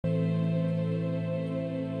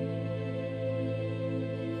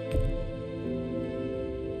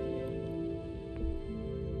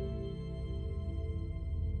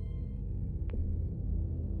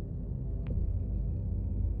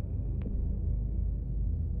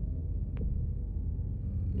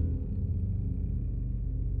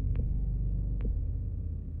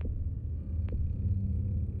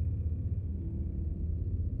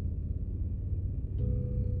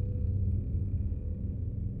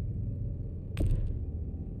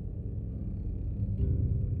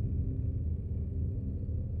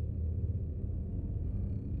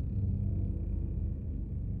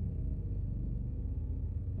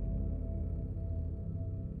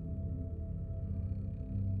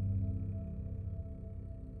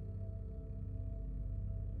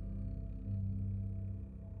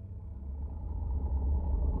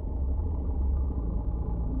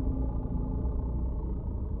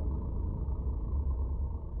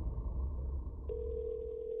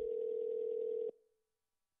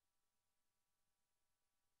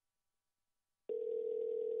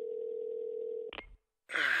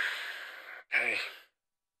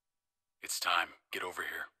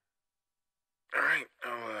All right,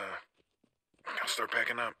 I'll start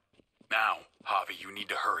packing up. Now, Javi, you need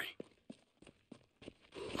to hurry.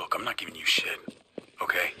 Look, I'm not giving you shit,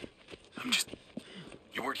 okay?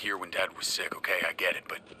 You weren't here when Dad was sick, okay? I get it,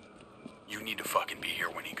 but you need to fucking be here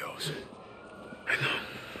when he goes. I know.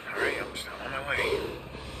 All right, I'm still on my way.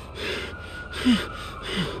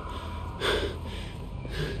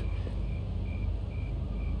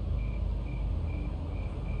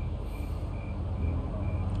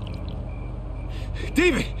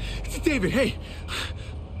 David! David, hey!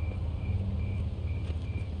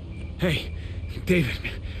 Hey, David,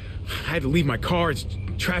 I had to leave my car.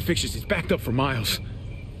 Traffic's it's backed up for miles.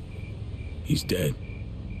 He's dead.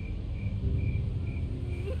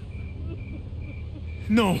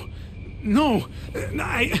 No,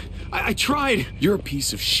 I tried. You're a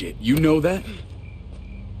piece of shit. You know that?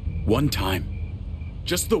 One time.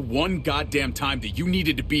 Just the one goddamn time that you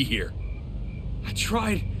needed to be here. I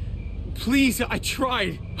tried. Please, I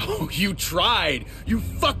tried. Oh, you tried? You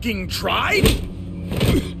fucking tried?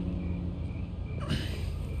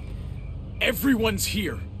 Everyone's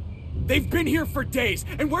here. They've been here for days,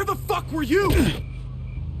 and where the fuck were you?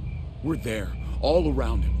 We're there, all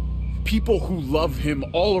around him. People who love him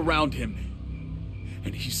all around him.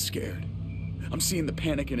 And he's scared. I'm seeing the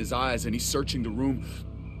panic in his eyes, and he's searching the room.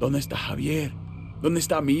 ¿Dónde está Javier? ¿Dónde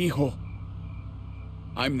está mi hijo?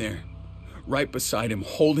 I'm there, right beside him,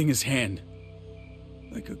 holding his hand.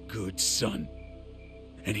 Like a good son.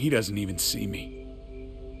 And he doesn't even see me.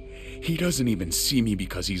 He doesn't even see me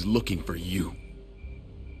because he's looking for you.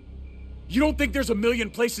 You don't think there's a million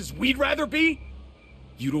places we'd rather be?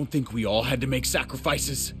 You don't think we all had to make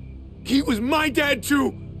sacrifices? He was my dad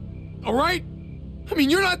too, all right? I mean,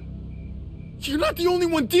 you're not the only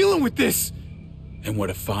one dealing with this. And what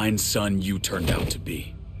a fine son you turned out to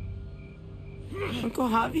be. Uncle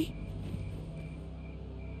Javi?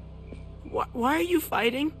 Why are you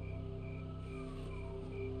fighting?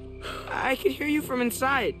 I could hear you from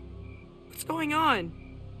inside. What's going on?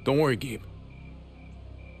 Don't worry, Gabe.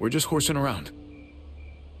 We're just horsing around.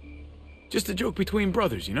 Just a joke between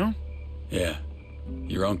brothers, you know? Yeah.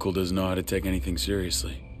 Your uncle doesn't know how to take anything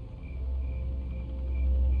seriously.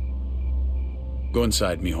 Go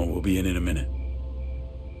inside, mijo. We'll be in a minute.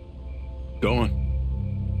 Go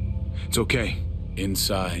on. It's okay.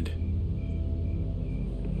 Inside.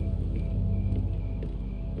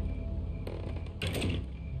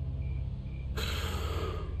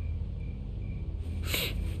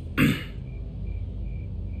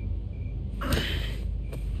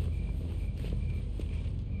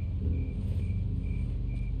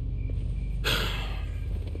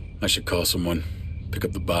 I should call someone. Pick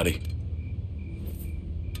up the body.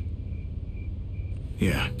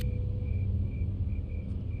 Yeah.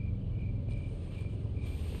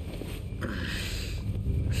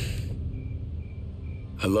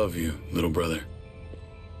 I love you, little brother.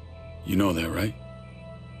 You know that, right?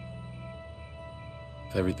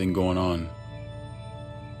 With everything going on.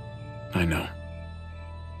 I know.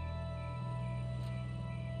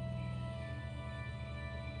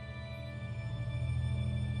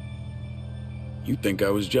 You think I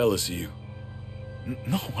was jealous of you?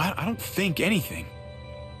 No, I don't think anything.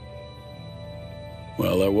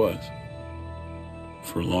 Well, I was.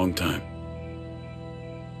 For a long time.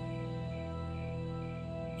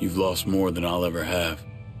 You've lost more than I'll ever have.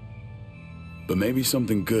 But maybe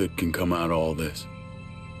something good can come out of all this.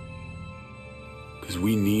 'Cause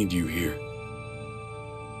we need you here.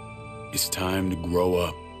 It's time to grow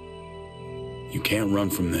up. You can't run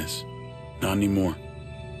from this. Not anymore.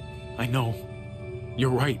 I know. You're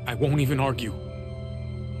right. I won't even argue.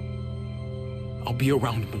 I'll be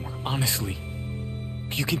around more, honestly.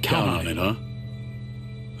 You can count on it, huh?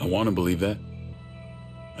 I want to believe that.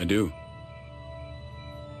 I do.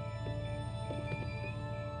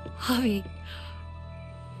 Javi.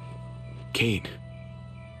 Kate.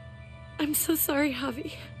 I'm so sorry,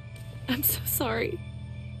 Javi. I'm so sorry.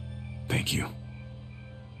 Thank you.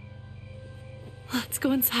 Let's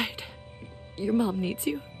go inside. Your mom needs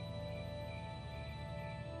you.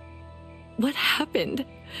 What happened?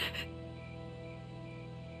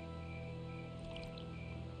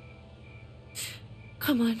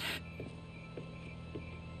 Come on.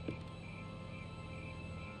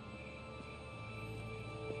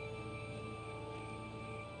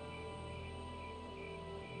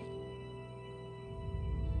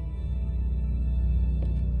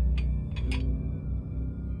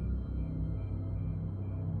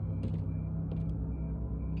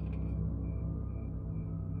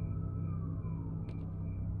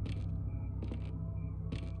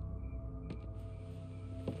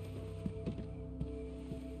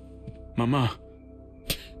 Mama.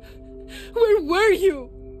 Where were you?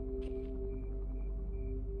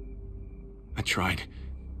 I tried.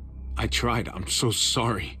 I'm so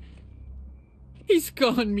sorry. He's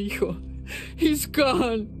gone, mijo. He's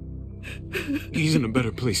gone. He's in a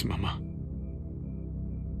better place, Mama.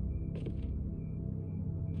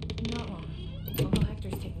 Not long. Uncle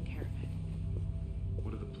Hector's taking care of it.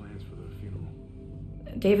 What are the plans for the funeral?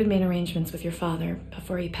 David made arrangements with your father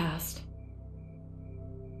before he passed.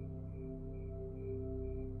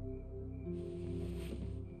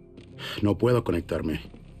 No puedo conectarme.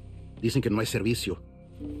 Dicen que no hay servicio.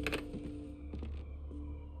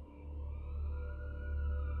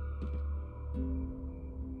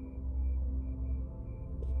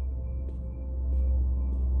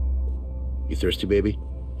 You thirsty, baby?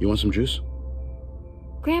 You want some juice?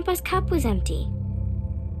 Grandpa's cup was empty.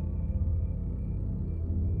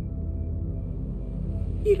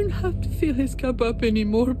 You don't have to fill his cup up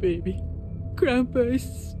anymore, baby. Grandpa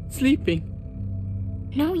is sleeping.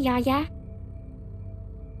 No, Yaya.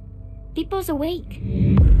 People's awake.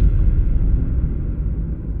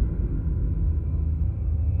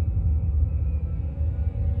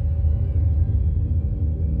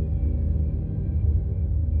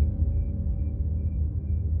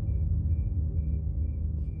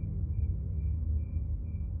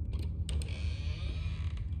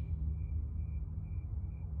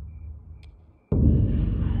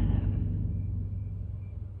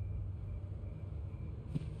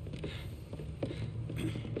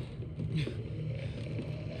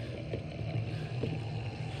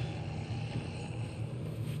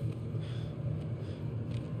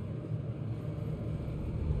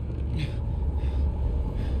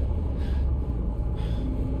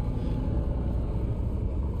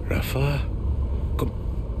 Rafa,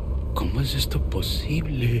 ¿cómo es esto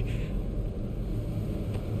posible?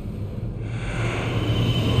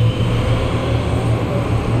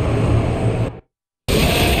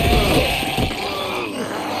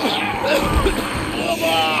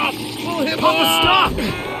 Papa, stop!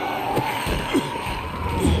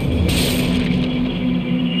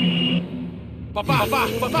 Papá,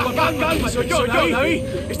 calma, soy yo, David.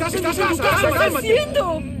 Estás en tu casa, ¿Qué estás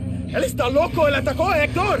haciendo? Él está loco, él atacó a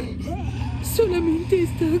Héctor. Solamente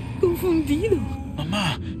está confundido.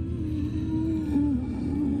 Mamá.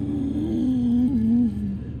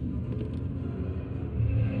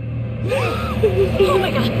 Oh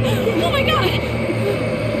my god! Oh my god!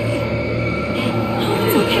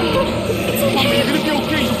 It's okay. It's okay. Mama, you're gonna be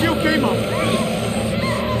okay. You'll be okay, Mom.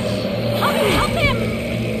 Help him!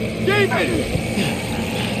 David!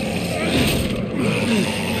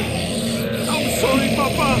 I'm sorry,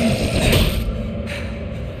 Papa.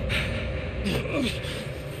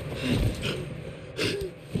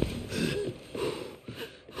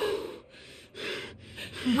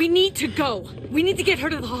 We need to go. We need to get her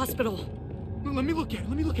to the hospital. Let me look at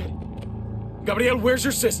it. Gabriel, where's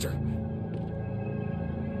your sister?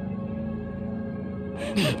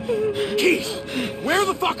 Keys! Where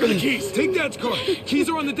the fuck are the keys? Take Dad's car. Keys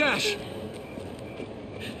are on the dash.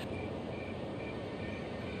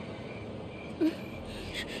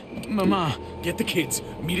 Mama, get the kids.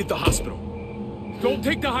 Meet at the hospital. Don't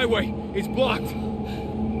take the highway. It's blocked.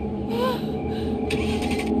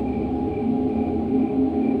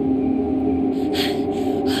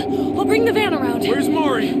 I'll bring the van around. Where's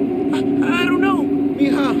Mari? I don't know.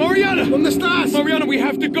 Mija. Mariana! ¿Dónde estás? Mariana, we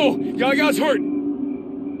have to go. Yaga's hurt.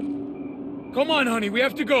 Come on, honey. We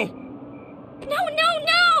have to go. No, no,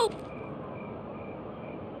 no!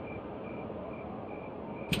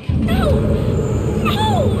 No!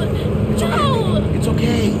 No! No! It's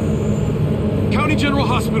okay. County General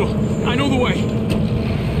Hospital. I know the way.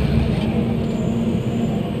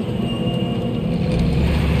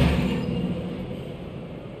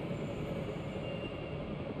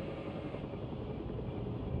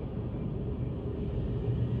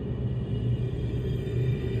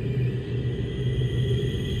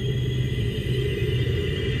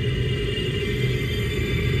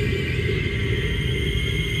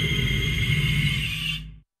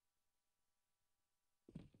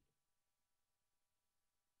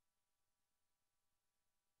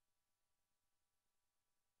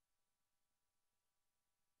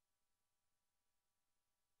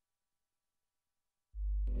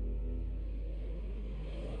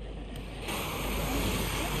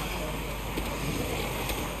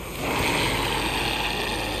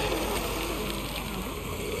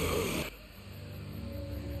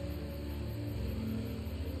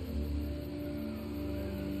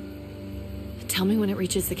 Tell me when it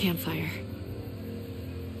reaches the campfire.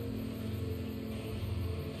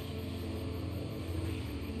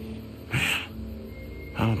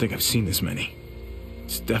 I don't think I've seen this many.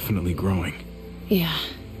 It's definitely growing. Yeah,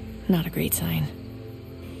 not a great sign.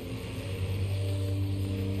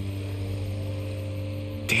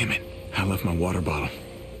 Damn it, I left my water bottle.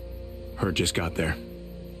 Hurt just got there.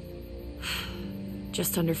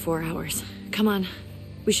 Just under 4 hours. Come on.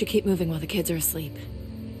 We should keep moving while the kids are asleep.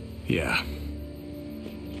 Yeah.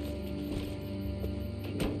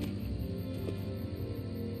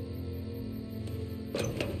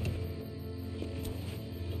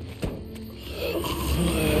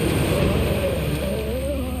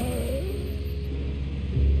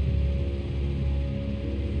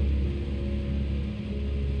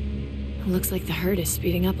 Looks like the herd is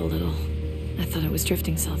speeding up a little. I thought it was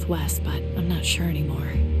drifting southwest, but I'm not sure anymore.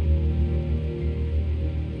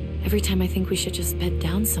 Every time I think we should just bed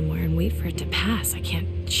down somewhere and wait for it to pass, I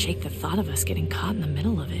can't shake the thought of us getting caught in the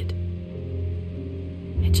middle of it.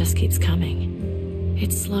 It just keeps coming.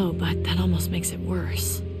 It's slow, but that almost makes it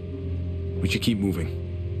worse. We should keep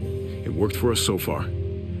moving. It worked for us so far.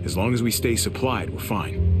 As long as we stay supplied, we're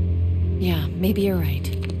fine. Yeah, maybe you're right.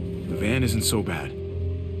 The van isn't so bad.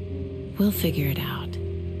 We'll figure it out.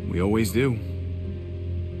 We always do.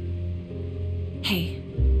 Hey,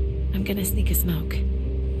 I'm gonna sneak a smoke.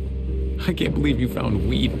 I can't believe you found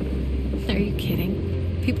weed. Are you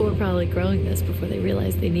kidding? People were probably growing this before they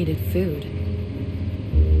realized they needed food.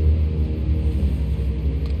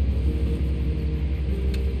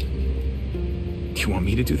 Do you want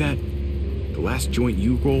me to do that? The last joint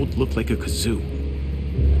you rolled looked like a kazoo.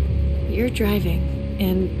 You're driving,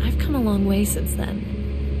 and I've come a long way since then.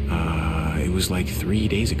 It was like 3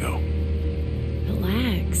 days ago.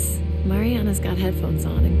 Relax. Mariana's got headphones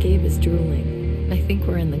on, and Gabe is drooling. I think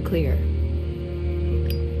we're in the clear.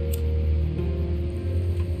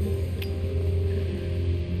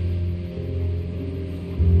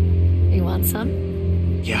 You want some?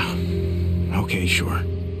 Yeah. Okay, sure.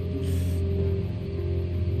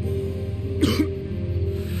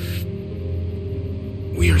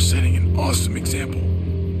 We are setting an awesome example.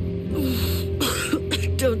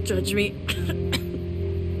 Don't judge me.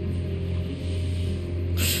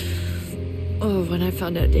 Oh, when I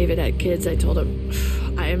found out David had kids, I told him,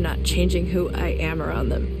 I am not changing who I am around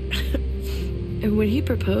them. And when he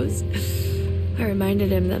proposed, I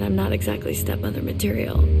reminded him that I'm not exactly stepmother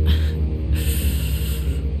material.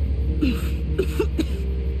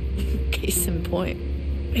 Case in point.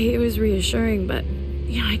 He was reassuring, but,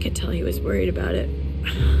 yeah, I could tell he was worried about it.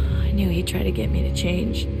 I knew he'd try to get me to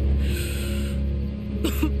change.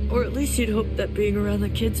 Or at least he'd hope that being around the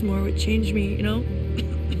kids more would change me, you know?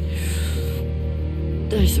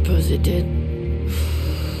 I suppose it did.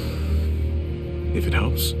 If it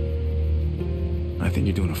helps, I think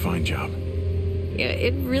you're doing a fine job. Yeah,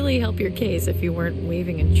 it'd really help your case if you weren't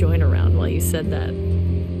waving a joint around while you said that.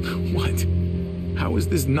 What? How is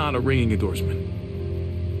this not a ringing endorsement?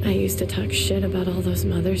 I used to talk shit about all those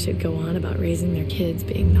mothers who'd go on about raising their kids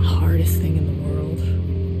being the hardest thing in the world.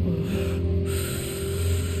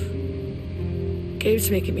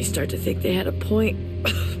 Gabe's making me start to think they had a point.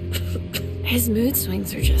 His mood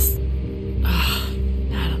swings are just... I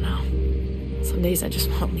don't know. Some days I just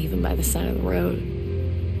want to leave him by the side of the road.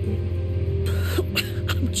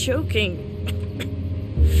 I'm joking.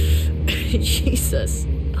 Jesus,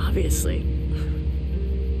 obviously.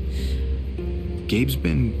 Gabe's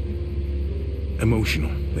been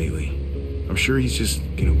emotional lately. I'm sure he's just,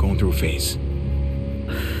 going through a phase.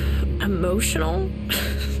 Emotional?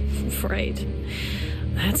 Right.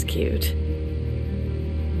 That's cute.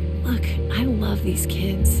 Look, I love these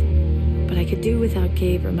kids, but I could do without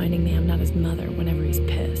Gabe reminding me I'm not his mother whenever he's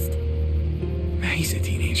pissed. He's a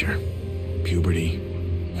teenager. Puberty,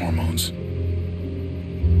 hormones.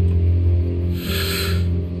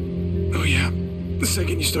 Oh yeah, the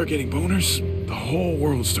second you start getting boners, the whole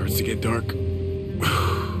world starts to get dark.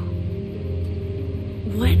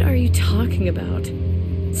 What are you talking about?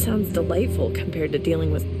 Sounds delightful compared to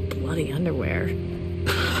dealing with bloody underwear.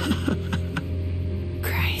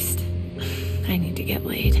 Christ. I need to get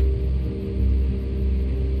laid.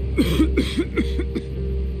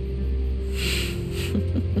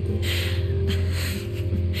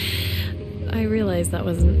 I realize that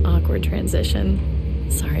was an awkward transition.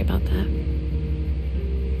 Sorry about that.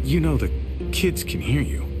 The kids can hear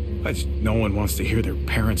you. No one wants to hear their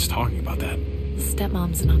parents talking about that.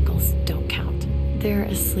 Stepmoms and uncles don't count. They're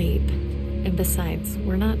asleep. And besides,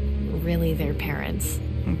 we're not really their parents.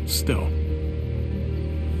 Still.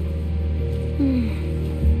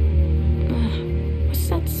 What's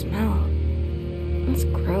that smell? That's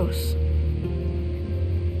gross.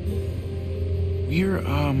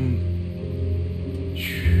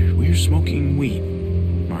 We're smoking weed,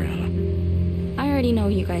 Mariana. I already know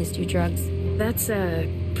you guys do drugs. That's a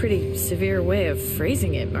pretty severe way of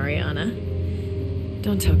phrasing it, Mariana.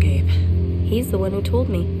 Don't tell Gabe. He's the one who told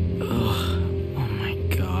me. Ugh. Oh my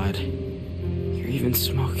god. You're even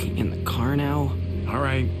smoking in the car now? All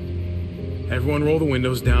right. Everyone roll the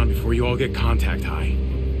windows down before you all get contact high.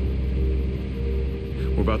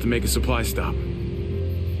 We're about to make a supply stop.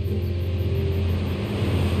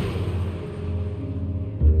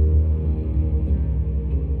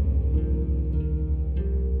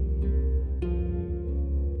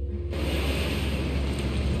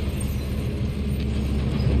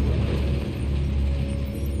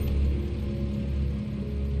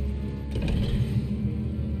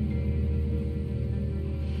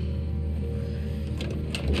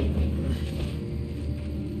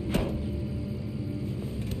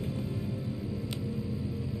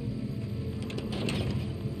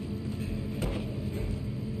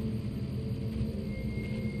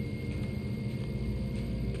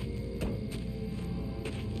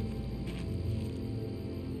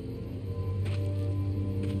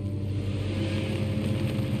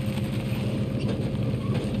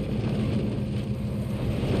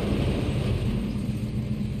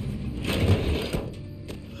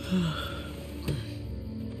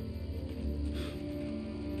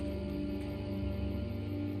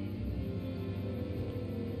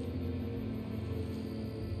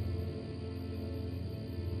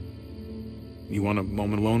 You want a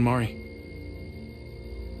moment alone, Mari?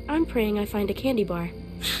 I'm praying I find a candy bar.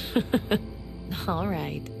 All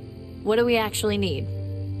right. What do we actually need?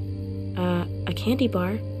 A candy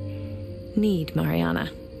bar? Need, Mariana,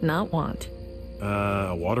 not want.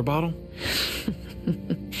 A water bottle?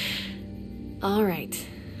 All right.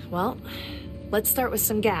 Well, let's start with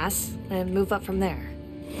some gas and move up from there.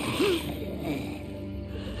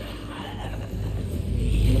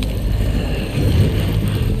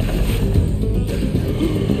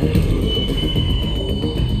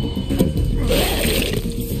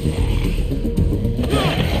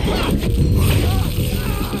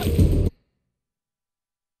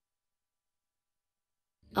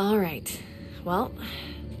 All right. Well,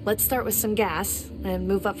 let's start with some gas and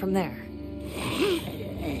move up from there.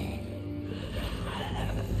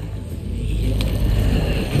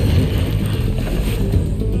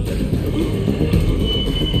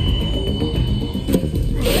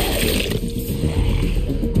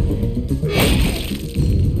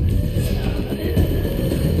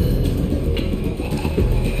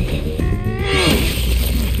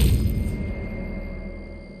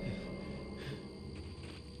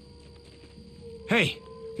 Hey,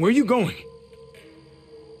 where are you going?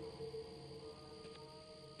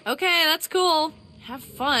 Okay, that's cool. Have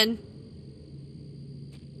fun.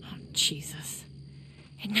 Oh, Jesus.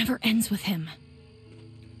 It never ends with him.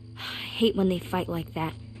 I hate when they fight like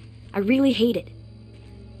that. I really hate it.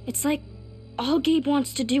 It's like all Gabe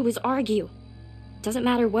wants to do is argue. Doesn't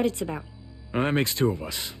matter what it's about. Well, that makes two of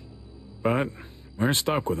us. But we're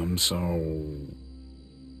stuck with him, so...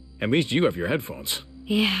 At least you have your headphones.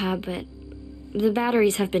 Yeah, but the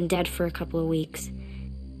batteries have been dead for a couple of weeks.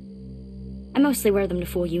 I mostly wear them to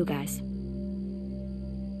fool you guys.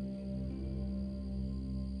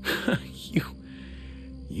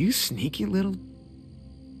 You sneaky little...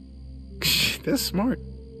 That's smart.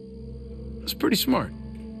 That's pretty smart.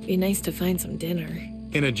 Be nice to find some dinner.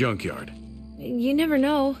 In a junkyard. You never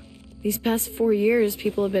know. These past 4 years,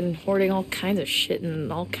 people have been hoarding all kinds of shit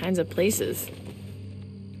in all kinds of places.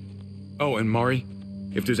 Oh, and Mari,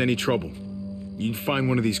 if there's any trouble, you find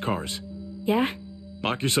one of these cars. Yeah?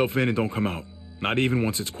 Lock yourself in and don't come out. Not even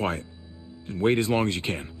once it's quiet. And wait as long as you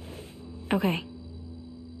can. Okay.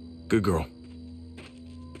 Good girl.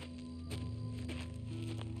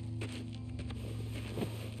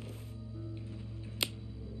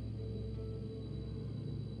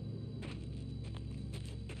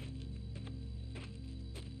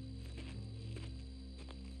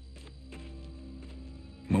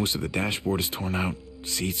 Most of the dashboard is torn out.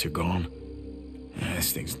 Seats are gone.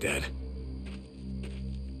 This thing's dead.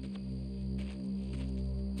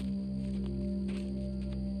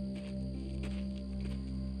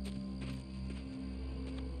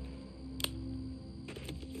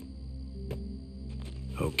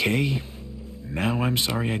 Okay, now I'm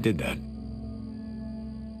sorry I did that.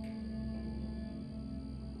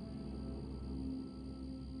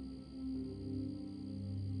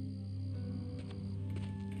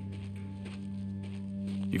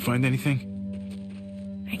 You find anything?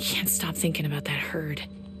 I can't stop thinking about that herd.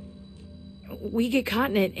 We get caught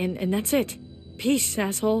in it, and that's it. Peace,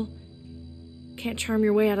 asshole. Can't charm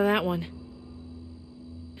your way out of that one.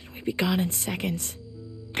 And we'd be gone in seconds.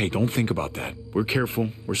 Hey, don't think about that. We're careful,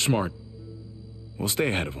 we're smart. We'll stay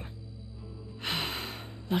ahead of them.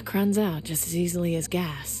 Luck runs out just as easily as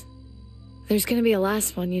gas. There's gonna be a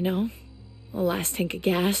last one, you know? A last tank of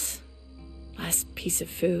gas. Last piece of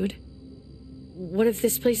food. What if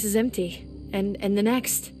this place is empty? And the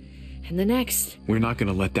next? And the next? We're not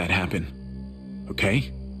gonna let that happen.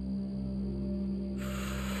 Okay?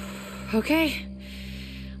 Okay.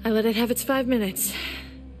 I let it have its 5 minutes.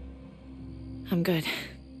 I'm good.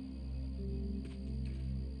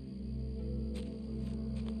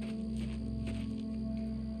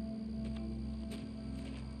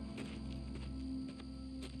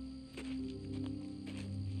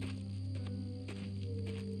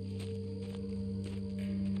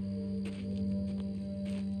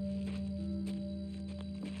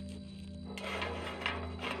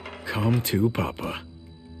 Come to Papa.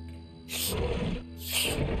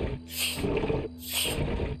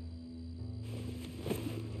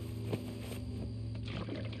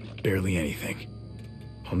 Barely anything.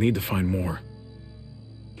 I'll need to find more.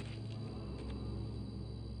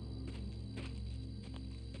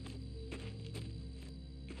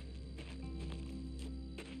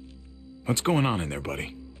 What's going on in there,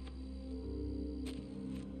 buddy?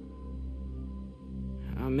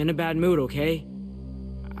 I'm in a bad mood, okay?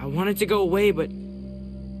 I want it to go away, but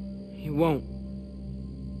it won't.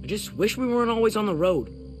 I just wish we weren't always on the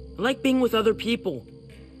road. I like being with other people.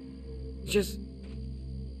 It's just,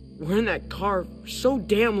 we're in that car for so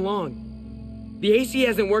damn long. The AC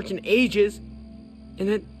hasn't worked in ages, and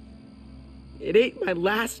then it ate my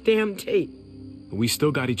last damn tape. But we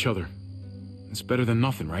still got each other. It's better than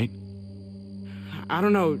nothing, right? I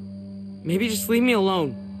don't know. Maybe just leave me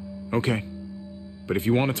alone. Okay. But if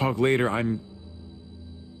you want to talk later, I'm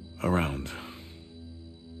around.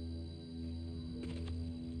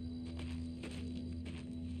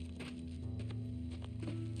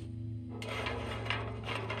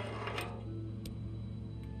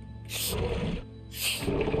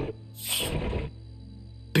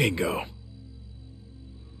 Bingo.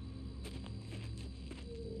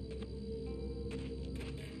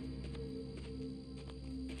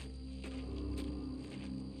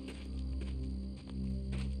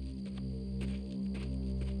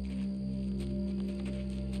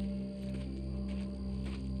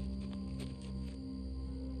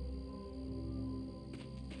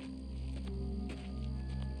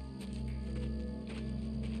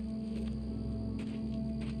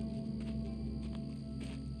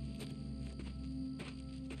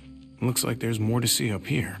 Looks like there's more to see up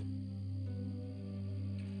here.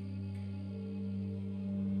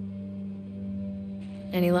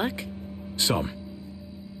 Any luck? Some.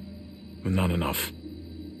 But not enough.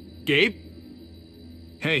 Gabe?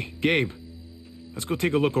 Hey, Gabe. Let's go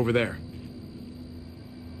take a look over there.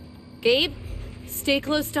 Gabe, stay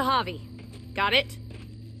close to Javi. Got it?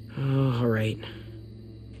 Oh, all right.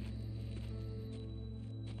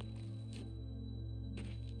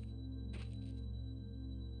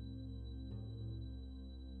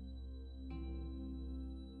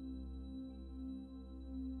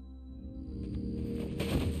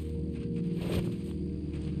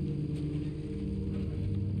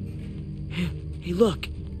 Hey, look.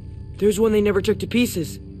 There's one they never took to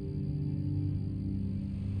pieces.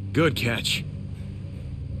 Good catch.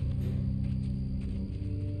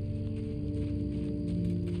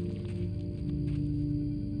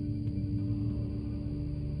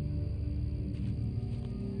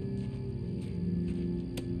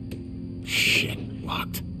 Shit,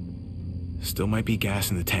 locked. Still might be gas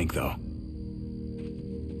in the tank, though.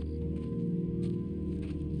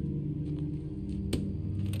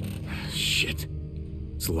 Shit.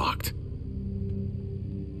 It's locked.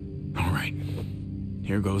 All right.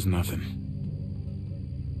 Here goes nothing.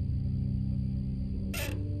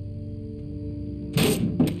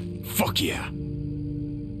 Fuck yeah.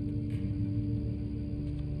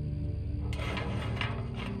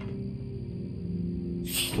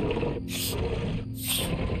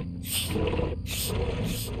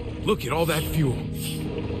 Look at all that fuel.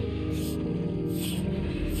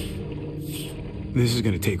 This is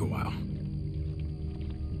gonna take a while.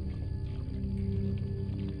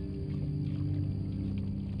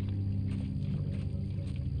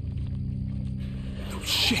 Oh,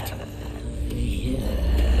 shit.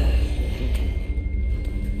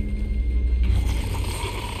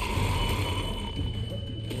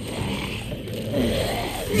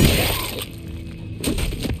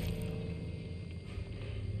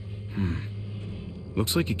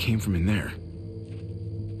 Looks like it came from in there.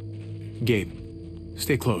 Gabe,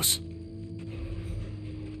 stay close.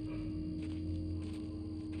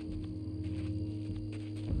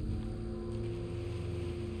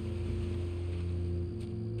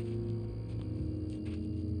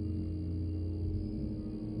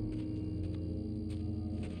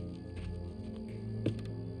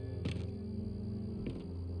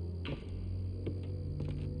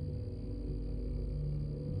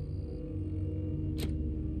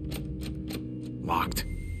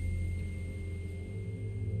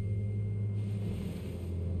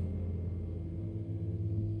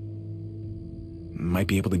 Might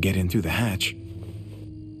be able to get in through the hatch.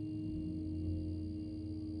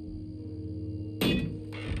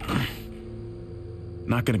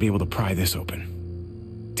 Not gonna be able to pry this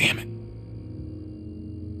open. Damn it.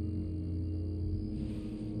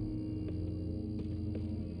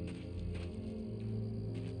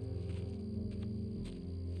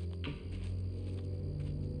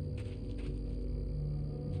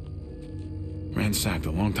 Ransacked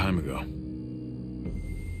a long time ago.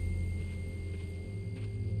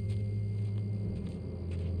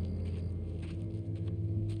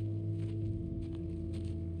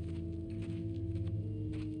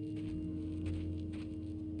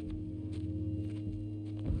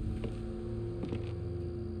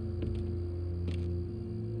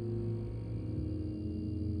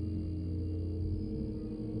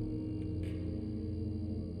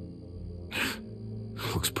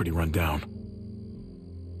 Looks pretty run down.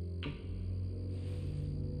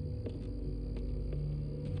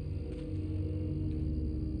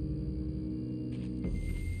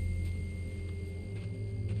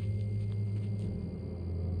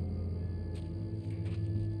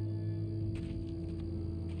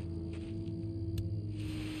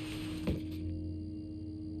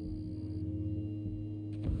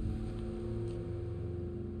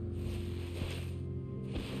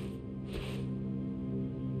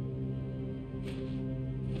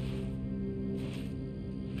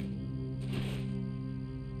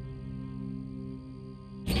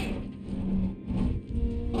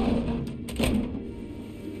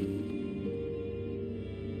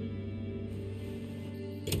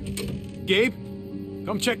 Gabe,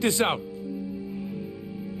 come check this out.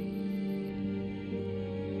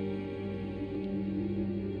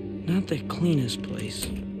 Not the cleanest place.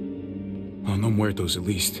 Oh, no muertos at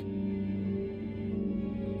least.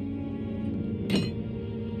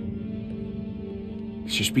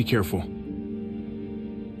 Just be careful.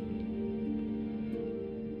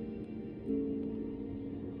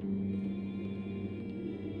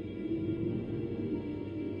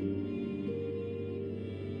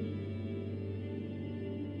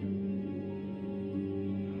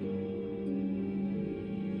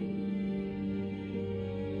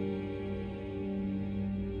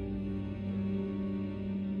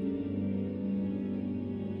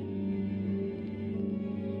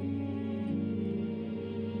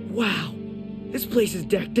 Wow, this place is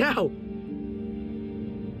decked out.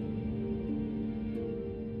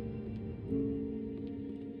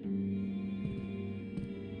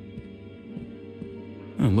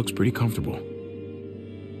 Oh, it looks pretty comfortable.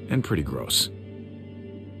 And pretty gross.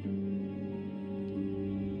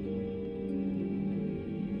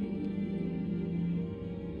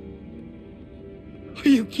 Are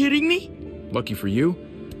you kidding me? Lucky for you,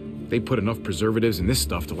 they put enough preservatives in this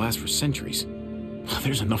stuff to last for centuries.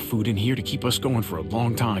 There's enough food in here to keep us going for a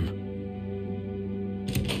long time.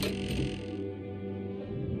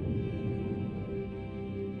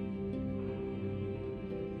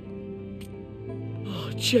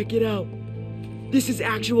 Oh, check it out. This is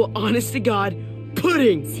actual honest-to-God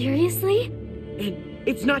pudding! Seriously? And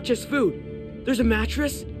it's not just food. There's a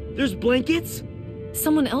mattress, there's blankets.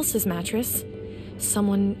 Someone else's mattress,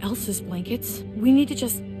 someone else's blankets. We need to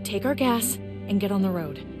just take our gas and get on the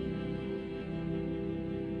road.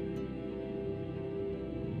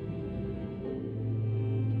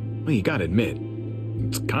 Well, you gotta admit,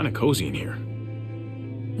 it's kinda cozy in here.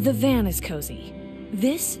 The van is cozy.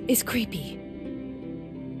 This is creepy.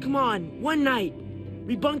 Come on, one night.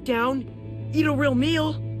 We bunk down, eat a real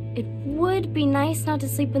meal. It would be nice not to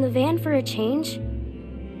sleep in the van for a change.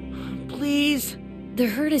 Please. The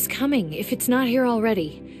herd is coming, if it's not here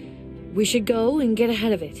already. We should go and get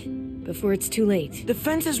ahead of it, before it's too late. The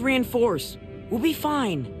fence is reinforced. We'll be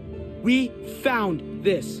fine. We found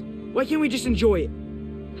this. Why can't we just enjoy it?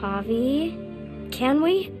 Javi, can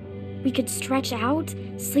we? We could stretch out,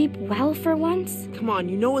 sleep well for once. Come on,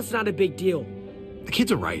 you know it's not a big deal. The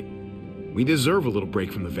kids are right. We deserve a little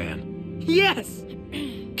break from the van. Yes!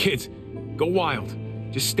 Kids, go wild.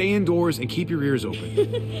 Just stay indoors and keep your ears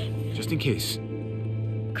open. Just in case.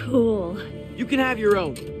 Cool. You can have your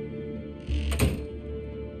own.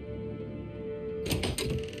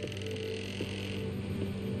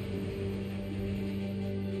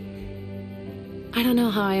 I don't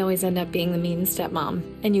know how I always end up being the mean stepmom,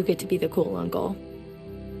 and you get to be the cool uncle.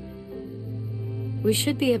 We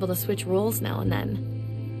should be able to switch roles now and then.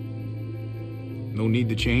 No need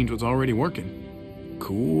to change what's already working.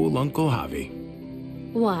 Cool Uncle Javi.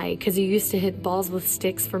 Why? 'Cause you used to hit balls with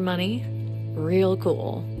sticks for money? Real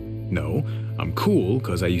cool. No, I'm cool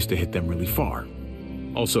because I used to hit them really far.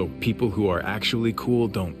 Also, people who are actually cool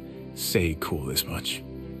don't say cool as much.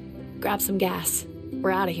 Grab some gas.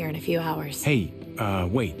 We're out of here in a few hours. Hey,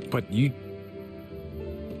 wait, but you...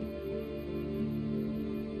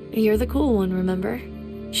 You're the cool one, remember?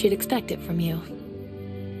 She'd expect it from you.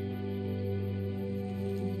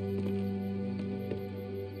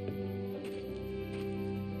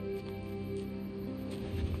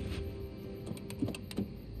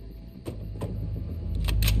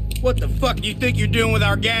 What the fuck do you think you're doing with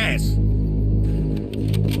our gas?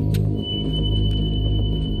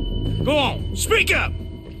 Go on, speak up!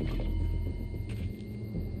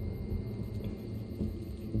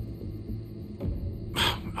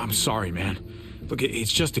 I'm sorry, man. Look,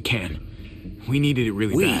 it's just a can. We needed it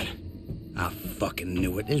really bad. I fucking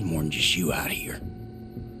knew it. There's more than just you out here.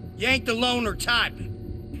 You ain't the loner type.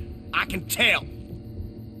 I can tell.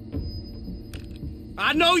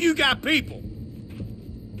 I know you got people.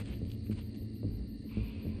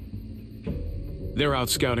 They're out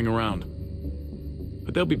scouting around.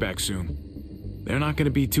 But they'll be back soon. They're not gonna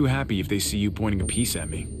be too happy if they see you pointing a piece at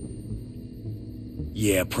me.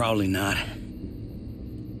 Yeah, probably not.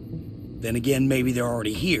 Then again, maybe they're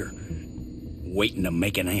already here, waiting to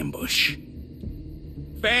make an ambush.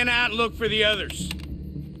 Fan out and look for the others.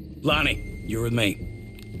 Lonnie, you're with me.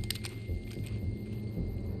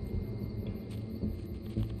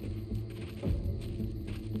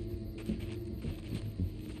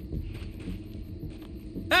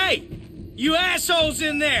 Hey, you assholes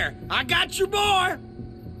in there! I got your boy!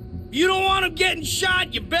 You don't want him getting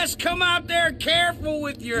shot, you best come out there careful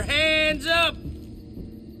with your hands up.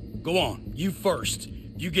 Go on, you first.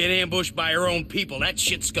 You get ambushed by your own people, that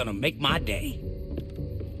shit's gonna make my day.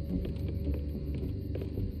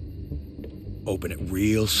 Open it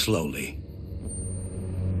real slowly.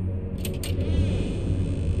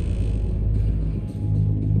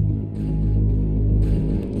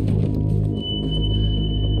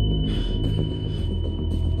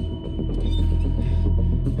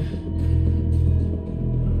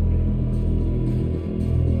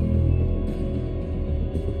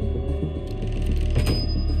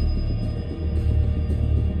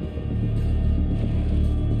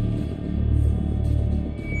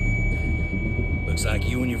 Looks like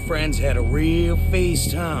you and your friends had a real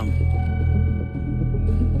feast, Tom.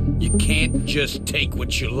 You can't just take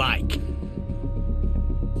what you like.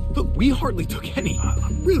 Look, we hardly took any.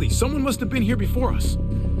 Really, someone must have been here before us.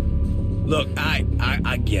 Look,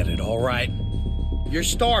 I get it, all right? You're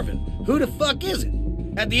starving. Who the fuck is it?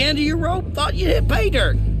 At the end of your rope, thought you hit pay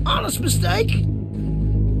dirt. Honest mistake.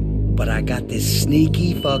 But I got this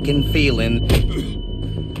sneaky fucking feeling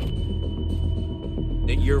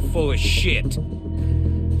that you're full of shit.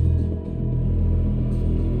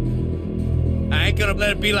 I ain't gonna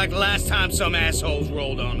let it be like the last time some assholes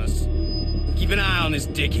rolled on us. Keep an eye on this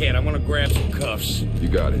dickhead. I'm gonna grab some cuffs. You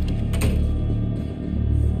got it.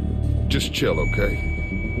 Just chill,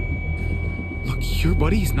 okay? Look, your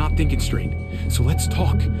buddy's not thinking straight. So let's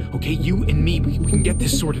talk, okay? You and me, we can get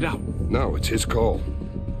this sorted out. No, it's his call.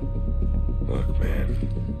 Look, man,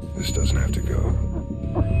 this doesn't have to go.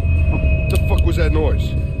 The fuck was that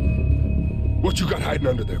noise? What you got hiding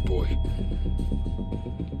under there, boy?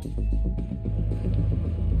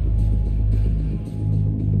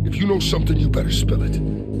 If you know something, you better spill it.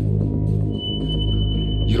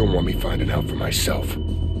 You don't want me finding out for myself.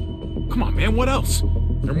 Come on, man, what else?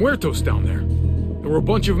 There are muertos down there. There were a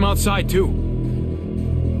bunch of them outside, too.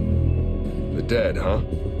 The dead, huh?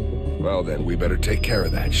 Well, then, we better take care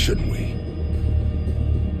of that, shouldn't we?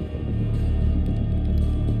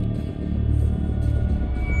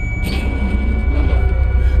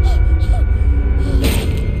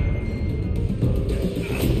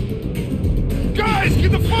 Guys,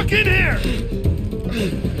 get the fuck in here!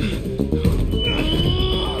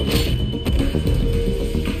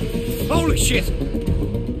 Holy shit!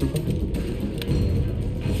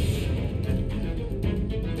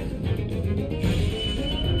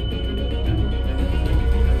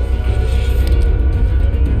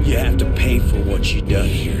 You have to pay for what you done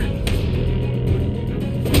here.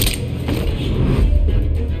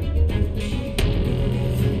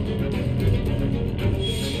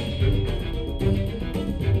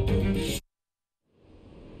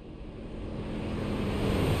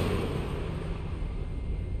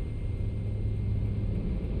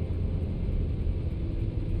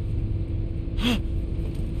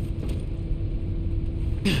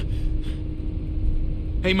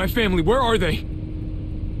 Hey, my family, where are they?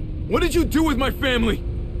 What did you do with my family?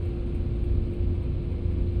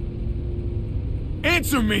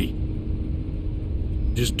 Answer me!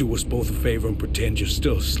 Just do us both a favor and pretend you're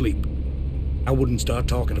still asleep. I wouldn't start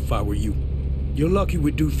talking if I were you. You're lucky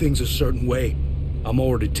we do things a certain way. I'm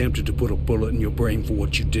already tempted to put a bullet in your brain for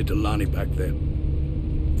what you did to Lonnie back then.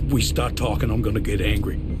 If we start talking, I'm gonna get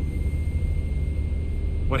angry.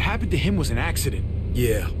 What happened to him was an accident.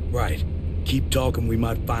 Yeah, right. Keep talking, we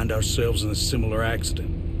might find ourselves in a similar accident.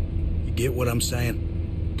 You get what I'm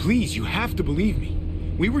saying? Please, you have to believe me.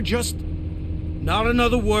 We were just... Not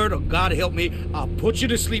another word, or God help me, I'll put you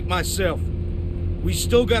to sleep myself. We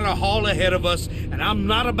still got a haul ahead of us, and I'm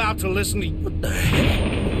not about to listen to you. What the hell?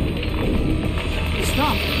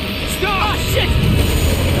 Stop! Stop! Oh, shit!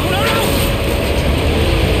 No, no, no!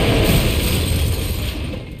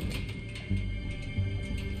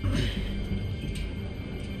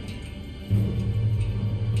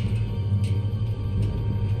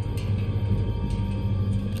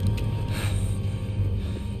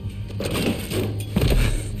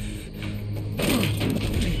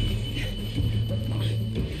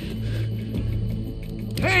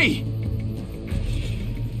 Hey!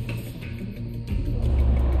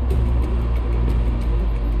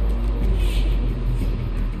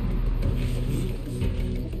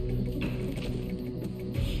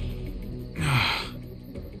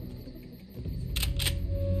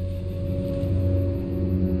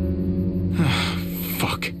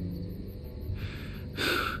 Fuck.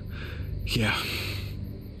 Yeah.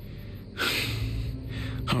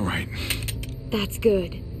 All right. That's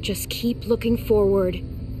good. Just keep looking forward.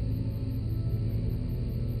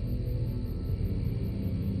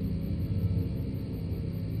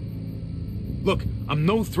 Look, I'm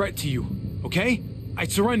no threat to you, okay? I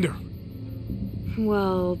surrender.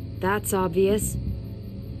 Well, that's obvious.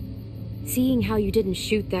 Seeing how you didn't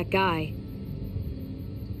shoot that guy.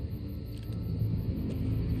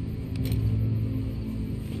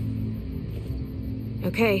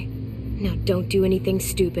 Okay, now don't do anything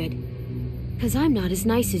stupid. 'Cause I'm not as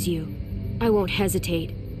nice as you. I won't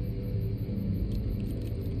hesitate.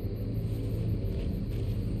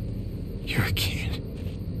 You're a kid.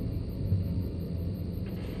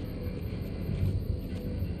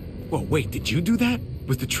 Whoa, wait, did you do that?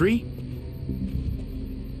 With the tree?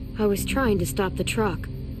 I was trying to stop the truck.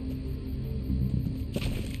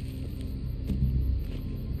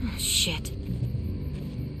 Oh, shit.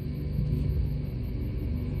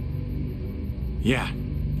 Yeah.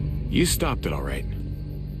 You stopped it all right.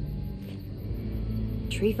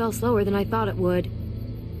 Tree fell slower than I thought it would.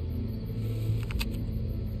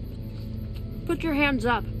 Put your hands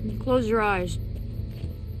up and close your eyes.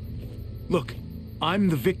 Look, I'm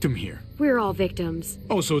the victim here. We're all victims.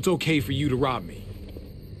 Oh, so it's okay for you to rob me?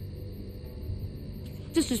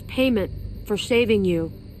 This is payment for saving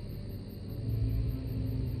you.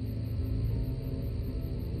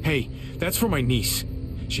 Hey, that's for my niece.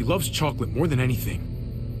 She loves chocolate more than anything.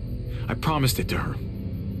 I promised it to her.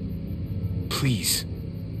 Please.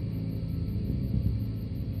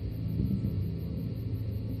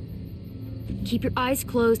 Keep your eyes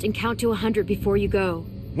closed and count to 100 before you go.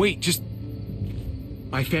 Wait, just...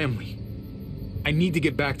 My family. I need to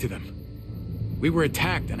get back to them. We were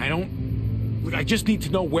attacked and I don't... Look, I just need to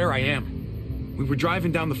know where I am. We were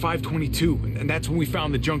driving down the 522 and that's when we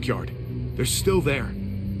found the junkyard. They're still there.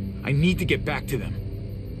 I need to get back to them.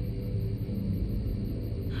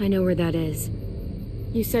 I know where that is.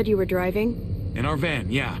 You said you were driving? In our van,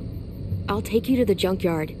 yeah. I'll take you to the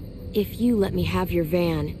junkyard, if you let me have your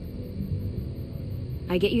van.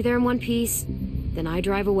 I get you there in one piece, then I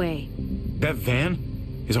drive away. That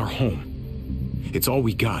van is our home. It's all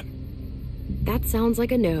we got. That sounds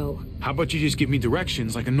like a no. How about you just give me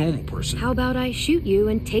directions like a normal person? How about I shoot you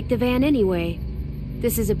and take the van anyway?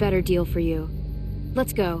 This is a better deal for you.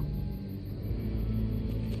 Let's go.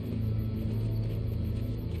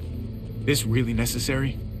 This really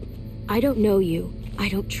necessary? I don't know you, I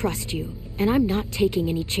don't trust you, and I'm not taking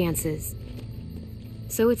any chances.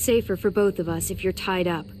 So it's safer for both of us if you're tied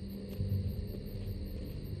up.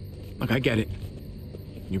 Look, I get it.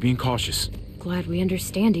 You're being cautious. Glad we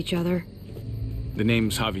understand each other. The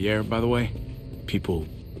name's Javier, by the way. People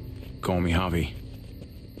call me Javi.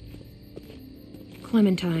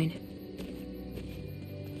 Clementine.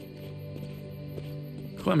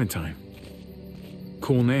 Clementine.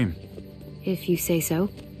 Cool name. If you say so.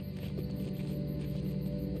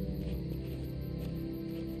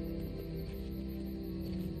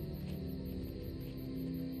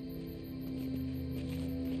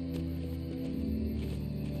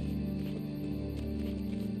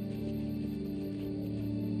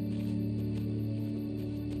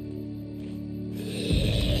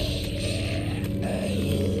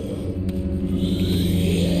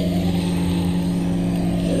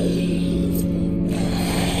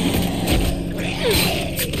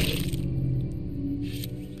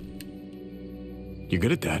 You're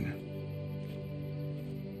good at that.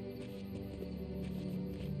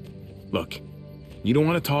 Look, You don't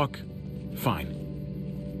want to talk?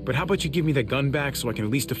 Fine. But how about you give me that gun back so I can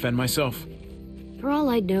at least defend myself? For all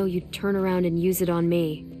I'd know, you'd turn around and use it on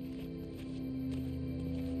me.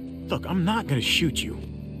 Look, I'm not gonna shoot you.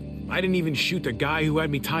 I didn't even shoot the guy who had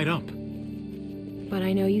me tied up. But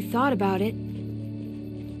I know you thought about it.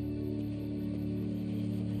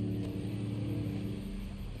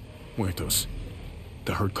 Muertos.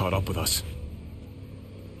 The herd caught up with us.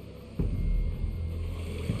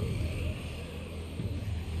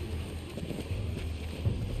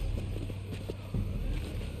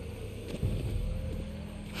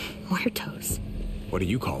 Muertos. What do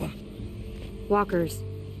you call them? Walkers.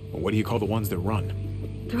 Well, what do you call the ones that run?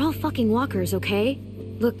 They're all fucking walkers, okay?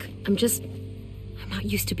 Look, I'm not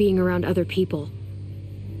used to being around other people.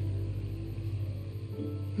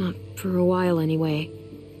 Not for a while, anyway.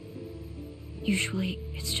 Usually,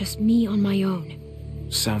 it's just me on my own.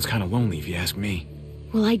 Sounds kind of lonely if you ask me.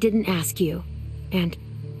 Well, I didn't ask you. And,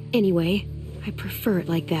 anyway, I prefer it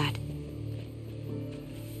like that.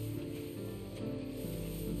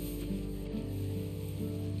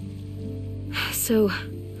 So,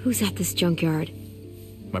 who's at this junkyard?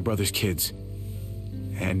 My brother's kids.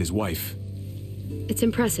 And his wife. It's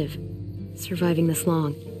impressive, surviving this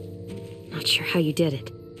long. Not sure how you did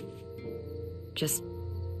it. Just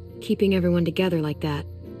keeping everyone together like that.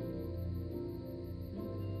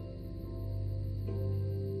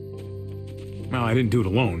 Well, I didn't do it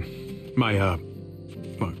alone. My,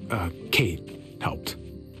 Kate helped.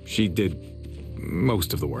 She did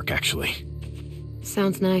most of the work, actually.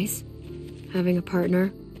 Sounds nice. Having a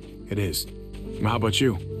partner. It is. How about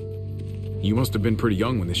you? You must have been pretty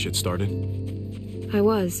young when this shit started. I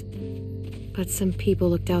was. But some people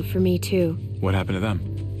looked out for me, too. What happened to them?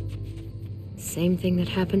 Same thing that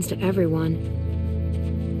happens to everyone.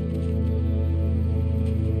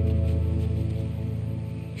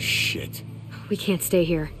 Shit. We can't stay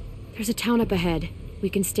here. There's a town up ahead. We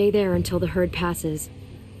can stay there until the herd passes.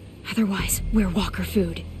 Otherwise, we're walker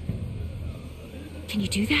food. Can you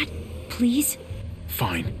do that? Please?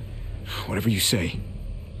 Fine. Whatever you say.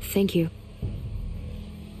 Thank you.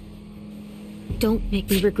 Don't make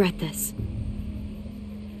me regret this.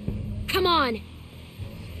 Come on!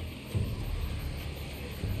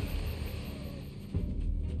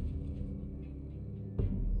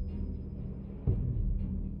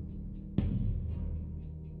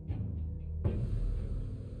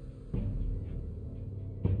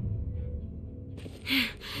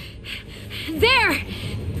 There!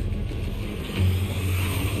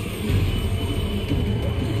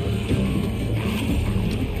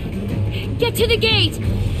 Get to the gate!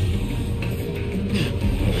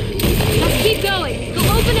 Let's keep going. Go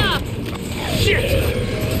open up! Shit!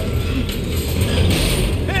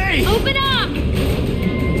 Hey! Open up!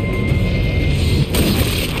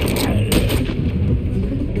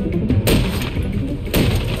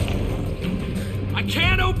 I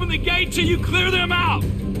can't open the gate till you clear them out.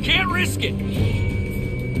 Can't risk it.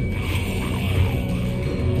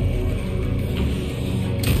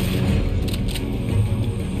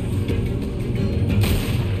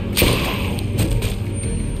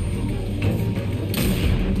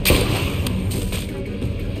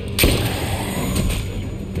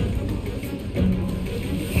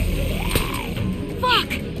 Fuck!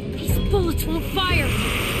 These bullets won't fire!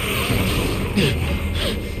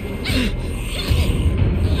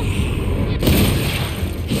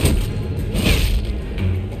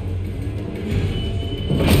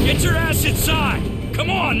 Get your ass inside. Come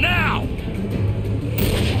on now.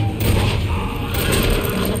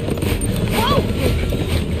 Whoa!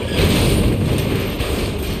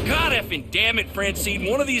 God effing damn it, Francine.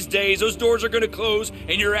 One of these days, those doors are gonna close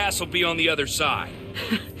and your ass will be on the other side.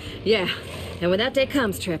 Yeah, and when that day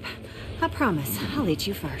comes, Trip, I promise I'll eat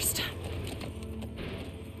you first.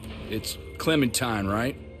 It's Clementine,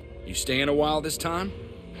 right? You staying a while this time?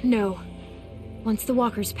 No. Once the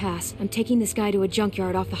walkers pass, I'm taking this guy to a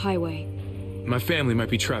junkyard off the highway. My family might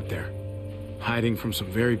be trapped there, hiding from some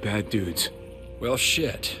very bad dudes. Well,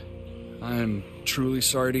 shit. I'm truly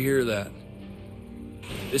sorry to hear that.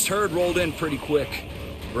 This herd rolled in pretty quick.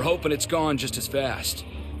 We're hoping it's gone just as fast.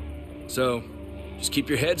 So, just keep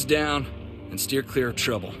your heads down and steer clear of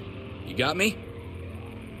trouble. You got me?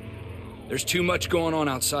 There's too much going on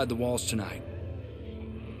outside the walls tonight.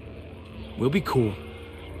 We'll be cool.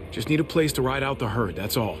 Just need a place to ride out the herd,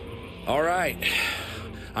 that's all. All right.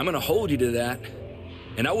 I'm gonna hold you to that.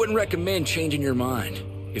 And I wouldn't recommend changing your mind.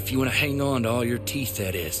 If you want to hang on to all your teeth,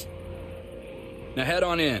 that is. Now head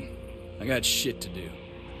on in. I got shit to do.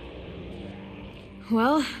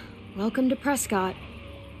 Well, welcome to Prescott.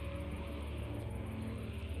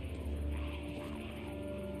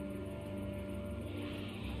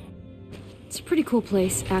 Pretty cool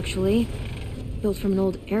place, actually. Built from an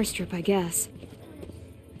old airstrip, I guess.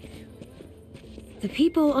 The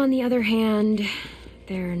people, on the other hand,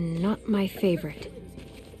 they're not my favorite.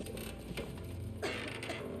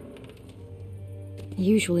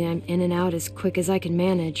 Usually I'm in and out as quick as I can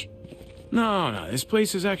manage. No, this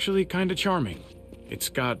place is actually kinda charming. It's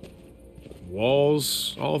got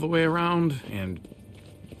walls all the way around, and,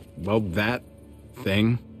 well, that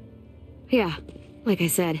thing. Yeah, like I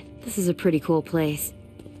said, this is a pretty cool place.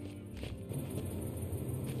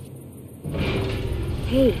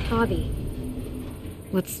 Hey, Javi.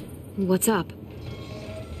 What's up?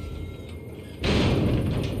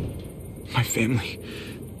 My family.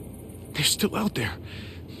 They're still out there.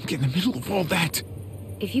 In the middle of all that.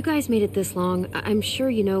 If you guys made it this long, I'm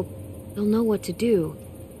sure, they'll know what to do.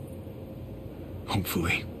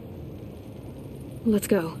 Hopefully. Let's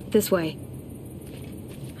go. This way.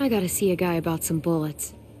 I gotta see a guy about some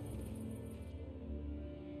bullets.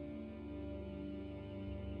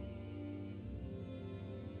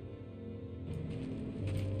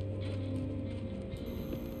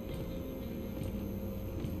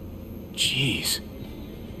 Jeez.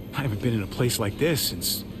 I haven't been in a place like this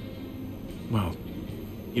since... well,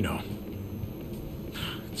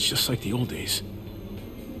 it's just like the old days.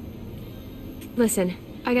 Listen,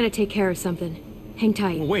 I gotta take care of something. Hang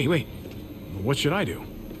tight. Well, wait. What should I do?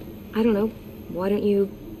 I don't know. Why don't you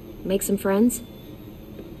make some friends?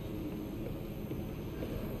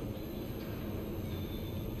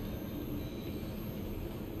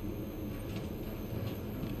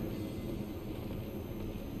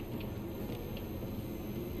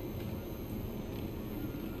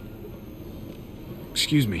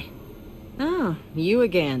 Excuse me. Oh, you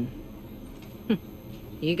again.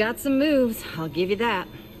 You got some moves, I'll give you that.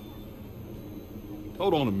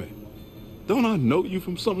 Hold on a minute. Don't I know you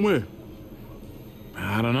from somewhere?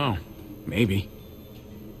 I don't know. Maybe.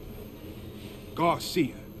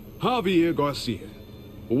 Garcia. Javier Garcia.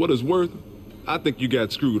 For what it's worth, I think you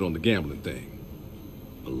got screwed on the gambling thing.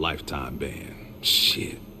 A lifetime ban.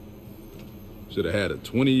 Shit. Should have had a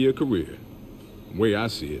 20-year career. The way I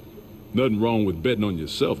see it, nothing wrong with betting on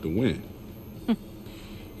yourself to win.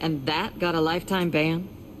 And that got a lifetime ban?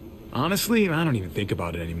 Honestly, I don't even think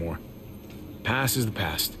about it anymore. Past is the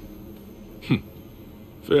past.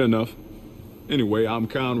 Fair enough. Anyway, I'm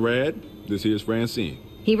Conrad. This here's Francine.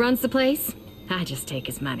 He runs the place? I just take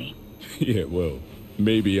his money. Yeah, well,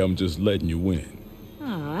 maybe I'm just letting you win.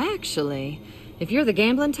 Oh, actually, if you're the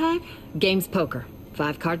gambling type, game's poker.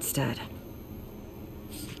 5-card stud.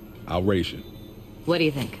 I'll race you. What do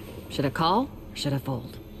you think? Should I call or should I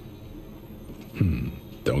fold?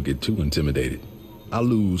 Don't get too intimidated. I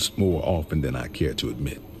lose more often than I care to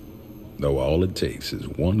admit. Though all it takes is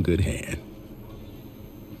one good hand.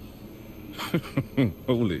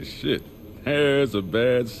 Holy shit. There's a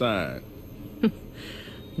bad sign.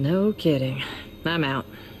 No kidding. I'm out.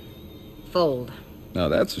 Fold. Now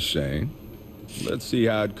that's a shame. Let's see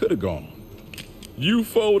how it could have gone. You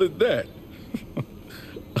folded that.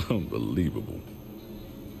 Unbelievable.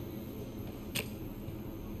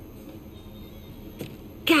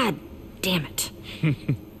 God damn it.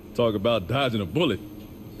 Talk about dodging a bullet.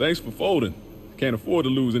 Thanks for folding. Can't afford to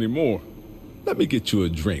lose anymore. Let me get you a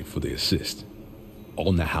drink for the assist.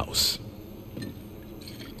 On the house.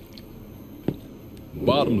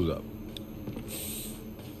 Bottoms up.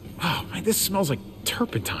 Wow, man, this smells like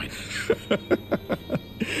turpentine.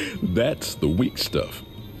 That's the weak stuff.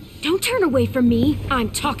 Don't turn away from me.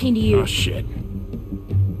 I'm talking to you. Oh, shit.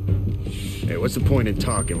 Hey, what's the point in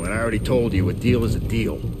talking when I already told you a deal is a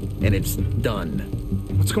deal? And it's done.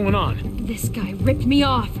 What's going on? This guy ripped me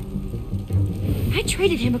off. I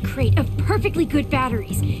traded him a crate of perfectly good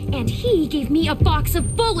batteries, and he gave me a box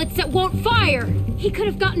of bullets that won't fire. He could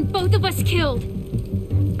have gotten both of us killed.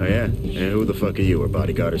 Oh, yeah? And who the fuck are you, a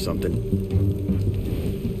bodyguard or something?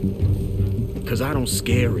 Because I don't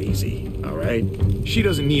scare easy, all right? She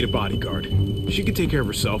doesn't need a bodyguard. She can take care of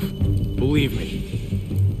herself. Believe me.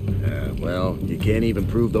 Well, you can't even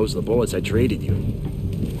prove those are the bullets I traded you.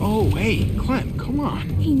 Oh, hey, Clem, come on.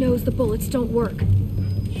 He knows the bullets don't work.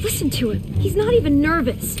 Listen to him. He's not even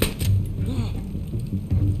nervous.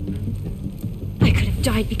 I could have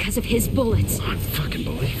died because of his bullets. Unfucking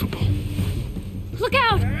believable. Look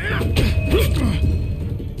out!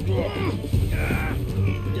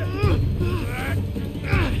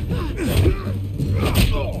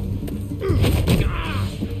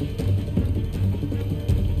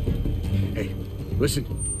 Hey, listen.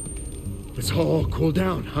 Let's all cool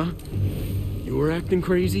down, huh? You were acting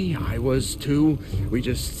crazy, I was too. We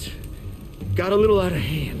just got a little out of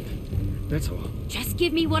hand. That's all. Just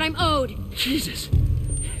give me what I'm owed. Jesus.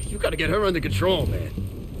 You gotta get her under control, man.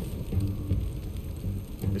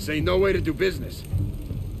 This ain't no way to do business.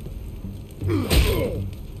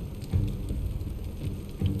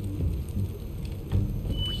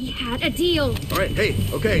 We had a deal. All right, hey,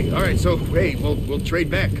 okay, all right, so, hey, we'll trade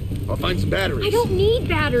back. I'll find some batteries. I don't need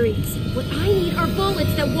batteries. What I need are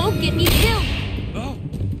bullets that won't get me killed. Oh.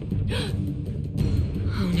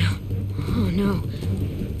 Oh no. Oh no.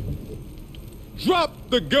 Drop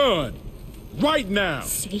the gun! Right now!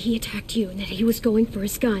 Say he attacked you and that he was going for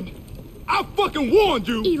his gun. I fucking warned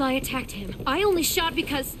you! Eli attacked him. I only shot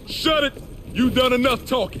because... Shut it! You done enough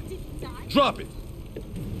talking. Drop it.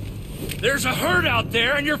 There's a herd out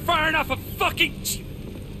there and you're firing off a fucking...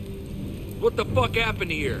 What the fuck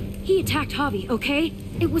happened here? He attacked Javi, okay?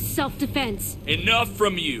 It was self-defense. Enough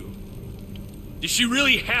from you. Did she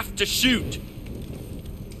really have to shoot?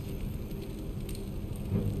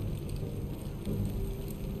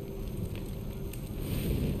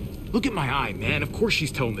 Look at my eye, man. Of course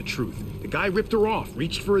she's telling the truth. The guy ripped her off,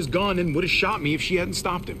 reached for his gun, and would have shot me if she hadn't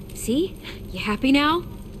stopped him. See? You happy now?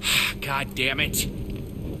 God damn it.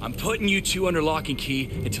 I'm putting you two under lock and key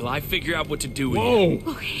until I figure out what to do with you. Whoa!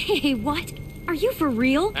 Oh, hey, what? Are you for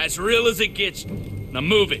real? As real as it gets. Now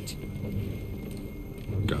move it.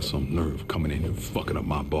 Got some nerve coming in and fucking up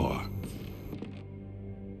my bar.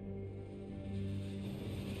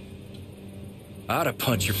 I'd have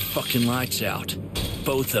punched your fucking lights out.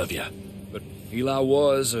 Both of you. But Eli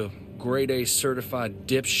was a grade A certified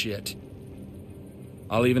dipshit.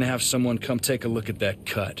 I'll even have someone come take a look at that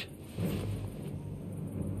cut.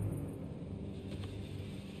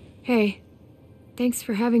 Hey, thanks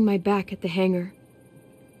for having my back at the hangar.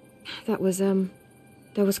 That was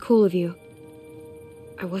cool of you.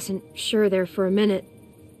 I wasn't sure there for a minute.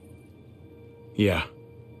 Yeah.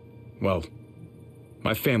 Well,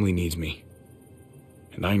 my family needs me.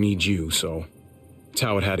 And I need you, so that's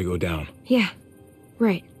how it had to go down. Yeah,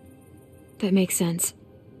 right. That makes sense.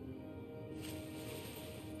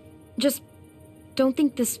 Just don't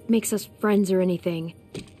think this makes us friends or anything.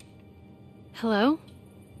 Hello?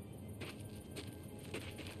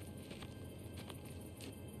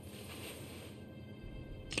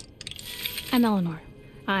 I'm Eleanor.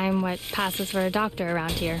 I'm what passes for a doctor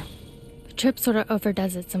around here. But Tripp sort of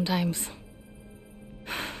overdoes it sometimes.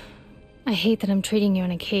 I hate that I'm treating you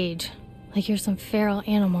in a cage, like you're some feral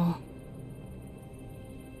animal.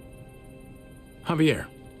 Javier,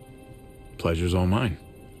 pleasure's all mine.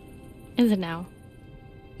 Is it now?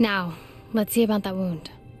 Now, let's see about that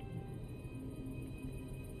wound.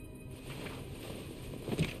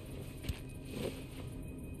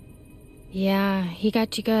 Yeah, he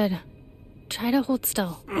got you good. Try to hold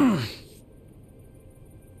still.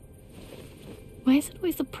 Why is it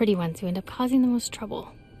always the pretty ones who end up causing the most trouble?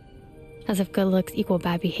 As if good looks equal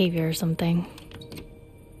bad behavior or something.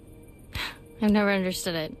 I've never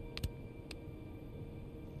understood it.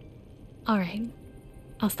 Alright,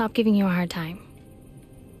 I'll stop giving you a hard time.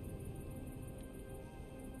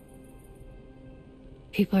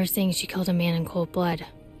 People are saying she killed a man in cold blood.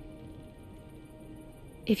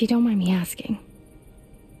 If you don't mind me asking,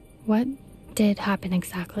 what did happen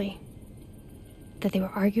exactly? That they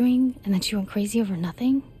were arguing and then she went crazy over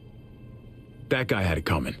nothing? That guy had it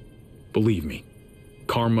coming. Believe me.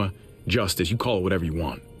 Karma, justice, you call it whatever you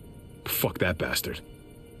want. Fuck that bastard.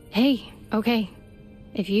 Hey, okay.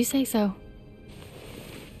 If you say so.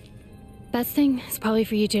 Best thing is probably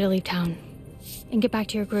for you two to leave town and get back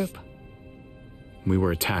to your group. We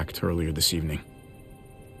were attacked earlier this evening.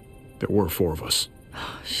 There were 4 of us.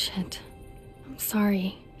 Oh, shit. I'm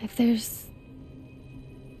sorry. If there's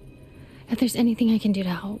anything I can do to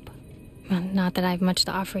help. Well, not that I have much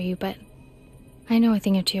to offer you, but I know a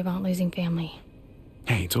thing or two about losing family.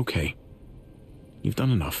 Hey, it's okay. You've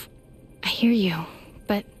done enough. I hear you,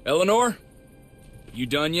 but... Eleanor? You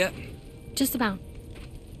done yet? Just about.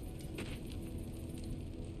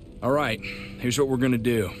 All right, here's what we're gonna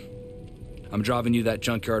do. I'm driving you that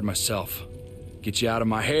junkyard myself. Get you out of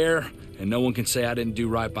my hair, and no one can say I didn't do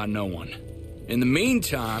right by no one. In the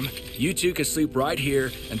meantime, you two can sleep right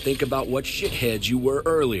here and think about what shitheads you were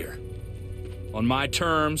earlier. On my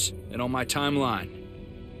terms and on my timeline.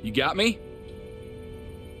 You got me?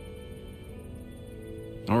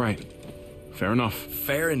 All right. Fair enough.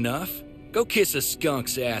 Fair enough? Go kiss a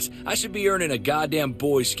skunk's ass. I should be earning a goddamn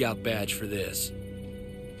Boy Scout badge for this.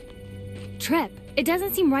 Tripp, it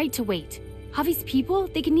doesn't seem right to wait. Javi's people,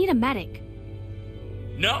 they could need a medic.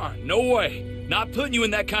 Nuh-uh, no way. Not putting you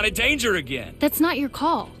in that kind of danger again. That's not your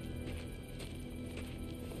call.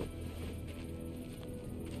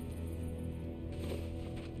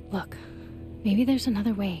 Look, maybe there's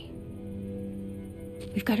another way.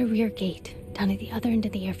 We've got a rear gate. down at the other end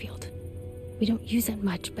of the airfield. We don't use it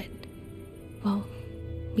much, but, well,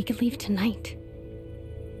 we could leave tonight.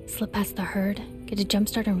 Slip past the herd, get a jump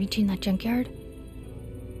start on reaching that junkyard.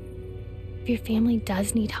 If your family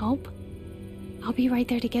does need help, I'll be right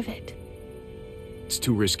there to give it. It's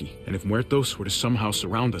too risky, and if Muertos were to somehow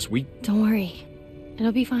surround us, we... Don't worry.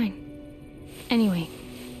 It'll be fine. Anyway,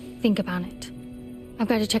 think about it. I've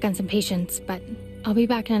got to check on some patients, but I'll be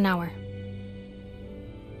back in an hour.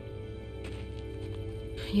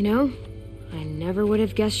 You know, I never would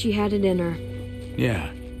have guessed she had it in her.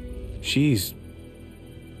 Yeah. She's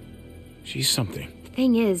something. The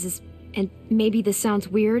thing is, and maybe this sounds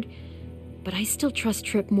weird, but I still trust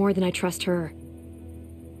Tripp more than I trust her.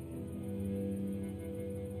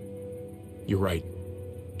 You're right.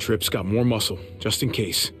 Tripp's got more muscle, just in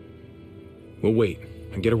case. We'll wait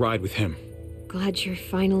and get a ride with him. Glad you're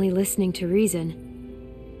finally listening to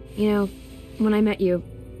reason. You know, when I met you,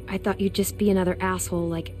 I thought you'd just be another asshole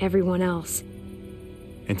like everyone else.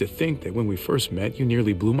 And to think that when we first met, you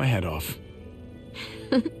nearly blew my head off.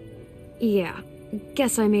 Yeah,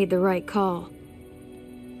 guess I made the right call.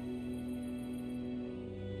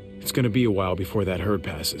 It's gonna be a while before that herd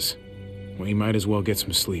passes. We might as well get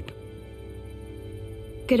some sleep.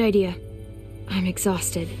 Good idea. I'm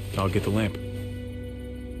exhausted. I'll get the lamp.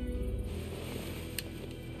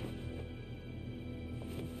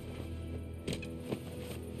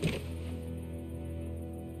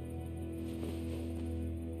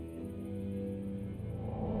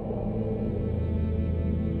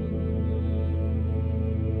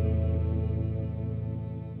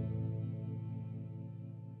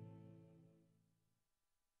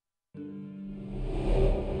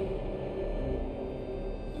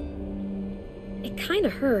 It kinda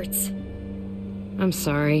hurts. I'm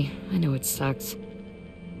sorry. I know it sucks.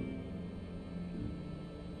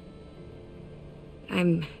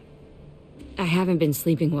 I haven't been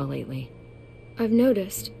sleeping well lately. I've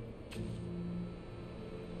noticed.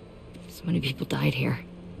 So many people died here.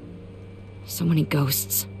 So many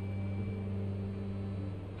ghosts.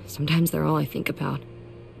 Sometimes they're all I think about.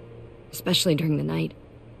 Especially during the night.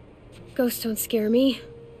 Ghosts don't scare me.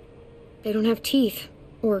 They don't have teeth.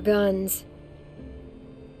 Or guns.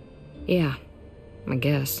 Yeah, I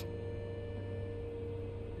guess.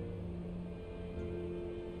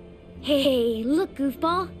 Hey, look,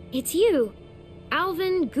 Goofball. It's you.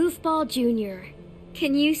 Alvin Goofball Jr.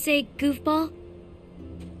 Can you say Goofball?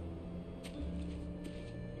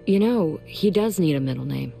 You know, he does need a middle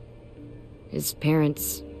name. His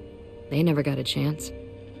parents, they never got a chance.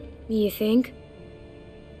 You think?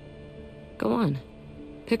 Go on.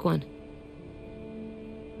 Pick one.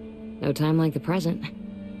 No time like the present.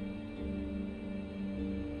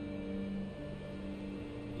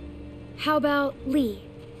 How about Lee?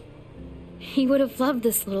 He would have loved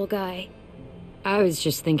this little guy. I was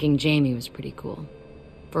just thinking Jamie was pretty cool.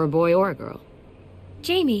 For a boy or a girl.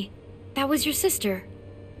 Jamie, that was your sister.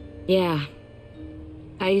 Yeah.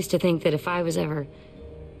 I used to think that if I was ever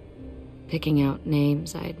picking out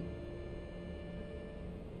names, I'd...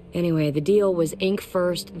 Anyway, the deal was ink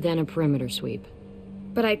first, then a perimeter sweep.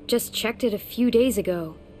 But I just checked it a few days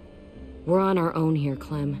ago. We're on our own here,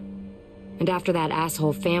 Clem. And after that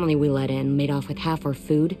asshole family we let in made off with half our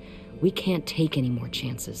food, we can't take any more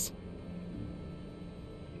chances.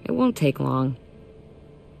 It won't take long.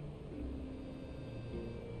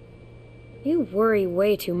 You worry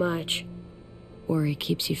way too much. Worry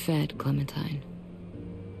keeps you fed, Clementine.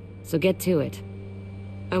 So get to it.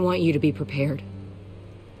 I want you to be prepared.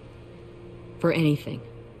 For anything.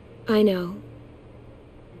 I know.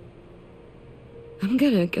 I'm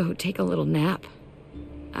gonna go take a little nap.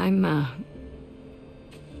 I'm,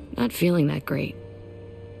 not feeling that great.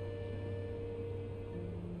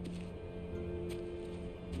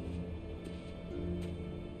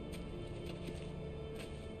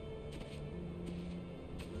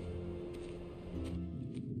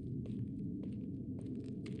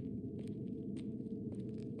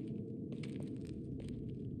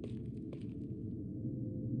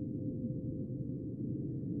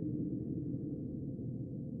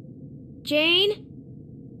 Jane?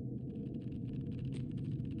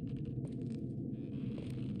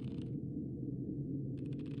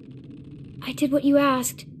 I did what you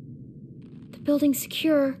asked. The building's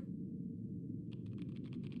secure.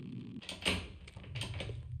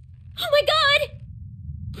 Oh my God!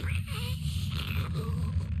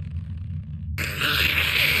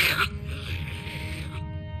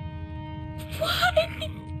 Why?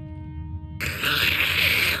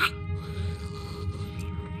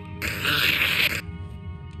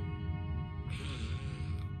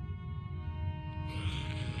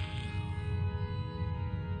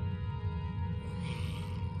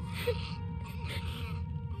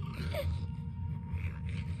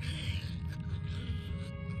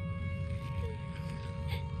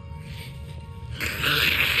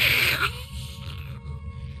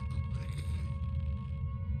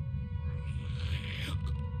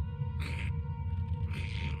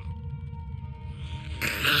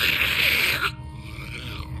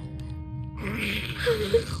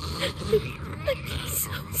 I'm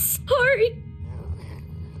so sorry.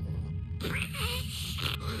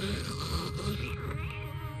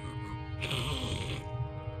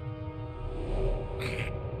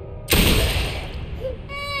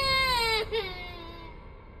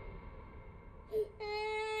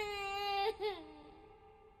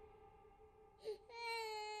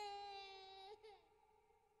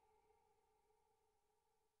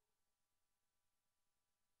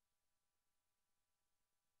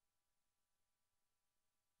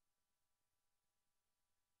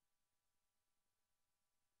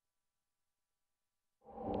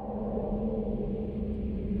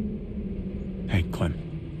 Hey,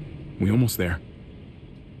 Clem. We almost there.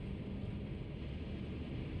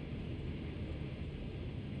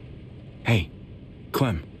 Hey,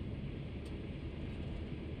 Clem.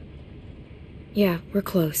 Yeah, we're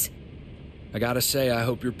close. I gotta say, I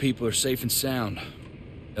hope your people are safe and sound.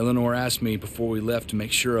 Eleanor asked me before we left to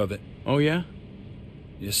make sure of it. Oh, yeah?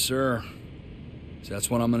 Yes, sir. So that's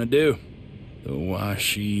what I'm gonna do. Though why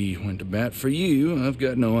she went to bat for you, I've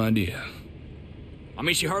got no idea. I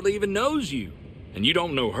mean, she hardly even knows you. And you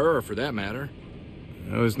don't know her, for that matter.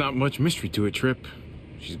 There's not much mystery to it, Trip.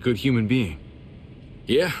 She's a good human being.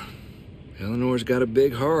 Yeah. Eleanor's got a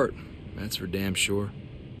big heart. That's for damn sure.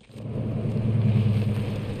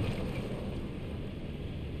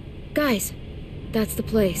 Guys, that's the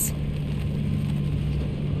place.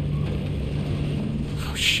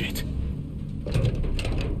 Oh, shit.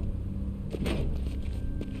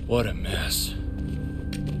 What a mess.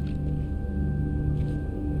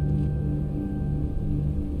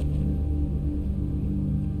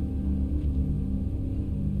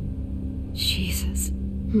 Jesus.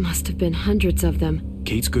 Must have been hundreds of them.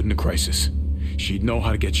 Kate's good in a crisis. She'd know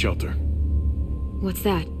how to get shelter. What's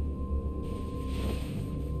that?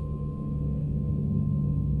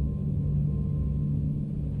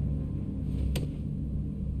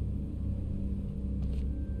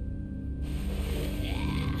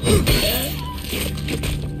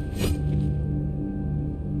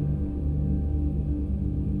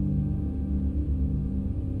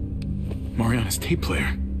 Mariana's tape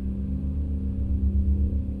player.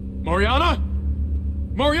 Mariana?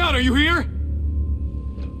 Mariana, are you here?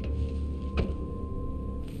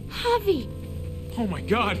 Javi! Oh my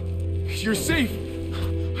god. You're safe.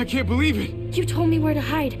 I can't believe it. You told me where to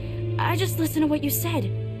hide. I just listened to what you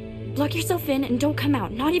said. Lock yourself in and don't come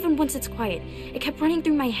out, not even once it's quiet. It kept running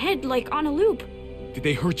through my head like on a loop. Did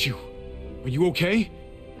they hurt you? Are you okay?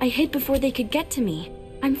 I hid before they could get to me.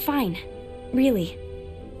 I'm fine. Really.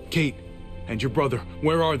 Kate and your brother,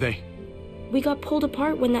 where are they? We got pulled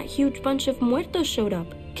apart when that huge bunch of muertos showed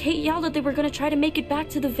up. Kate yelled that they were gonna try to make it back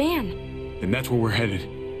to the van. Then that's where we're headed.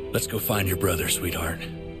 Let's go find your brother, sweetheart.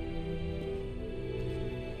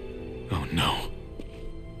 Oh no.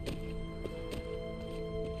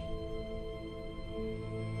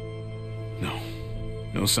 No.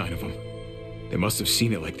 No sign of them. They must have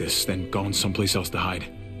seen it like this, then gone someplace else to hide.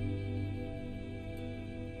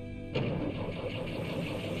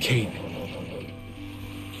 Kate.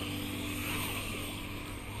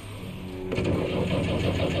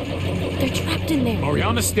 They're trapped in there.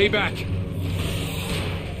 Mariana, stay back.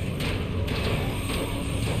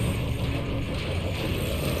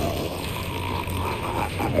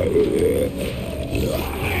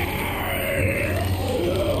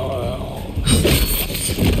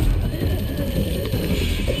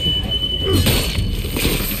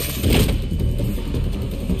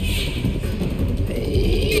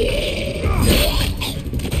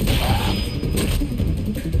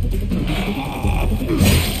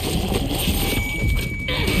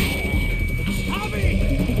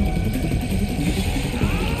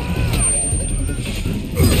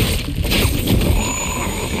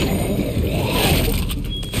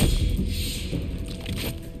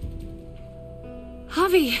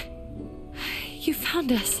 Javi! You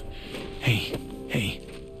found us. Hey,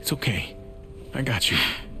 it's okay. I got you.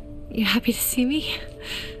 You happy to see me?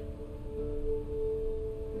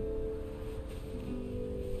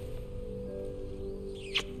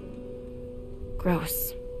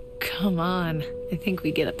 Gross. Come on. I think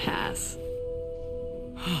we get a pass.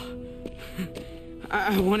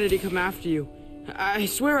 I wanted to come after you. I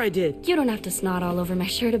swear I did. You don't have to snot all over my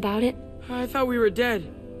shirt about it. I thought we were dead.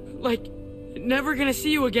 Like Never gonna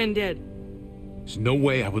see you again, Dad. There's no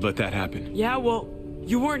way I would let that happen. Yeah, well,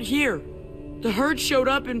 you weren't here. The herd showed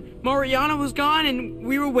up and Mariana was gone and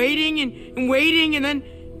we were waiting and waiting and then...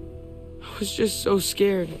 I was just so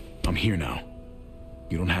scared. I'm here now.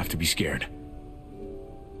 You don't have to be scared.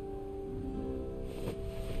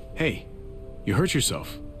 Hey, you hurt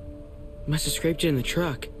yourself. Must have scraped it in the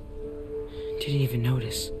truck. Didn't even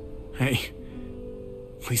notice. Hey,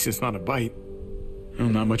 at least it's not a bite. Well,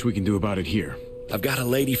 not much we can do about it here. I've got a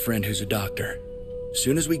lady friend who's a doctor.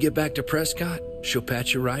 Soon as we get back to Prescott, she'll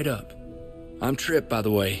patch you right up. I'm Tripp, by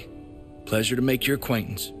the way. Pleasure to make your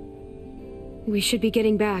acquaintance. We should be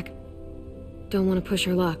getting back. Don't want to push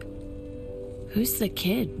our luck. Who's the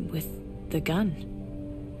kid with the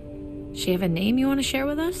gun? She have a name you want to share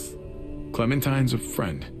with us? Clementine's a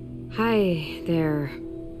friend. Hi there.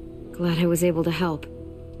 Glad I was able to help.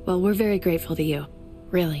 Well, we're very grateful to you.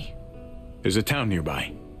 Really. There's a town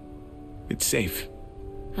nearby. It's safe.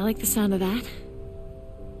 I like the sound of that.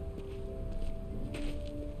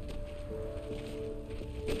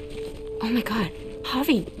 Oh my god.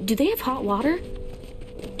 Javi, do they have hot water?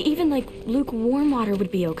 Even like lukewarm water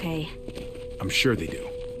would be okay. I'm sure they do.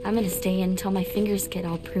 I'm gonna stay in until my fingers get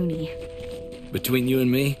all pruny. Between you and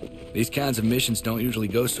me, these kinds of missions don't usually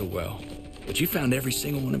go so well. But you found every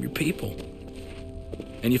single one of your people.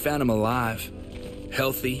 And you found them alive,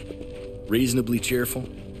 healthy, reasonably cheerful.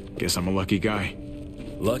 Guess I'm a lucky guy.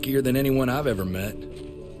 Luckier than anyone I've ever met.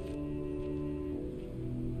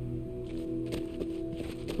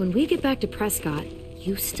 When we get back to Prescott,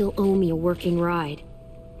 you still owe me a working ride.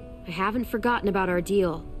 I haven't forgotten about our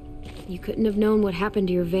deal. You couldn't have known what happened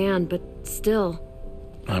to your van, but still.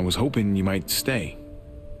 I was hoping you might stay.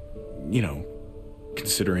 You know,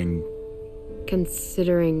 considering...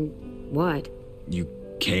 Considering what? You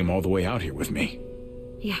came all the way out here with me.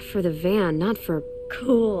 Yeah, for the van, not for...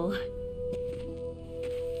 Cool.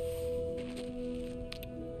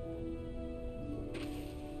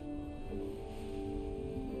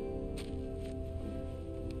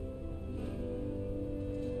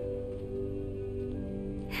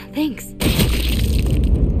 Thanks.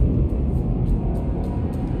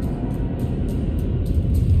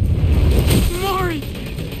 Mari!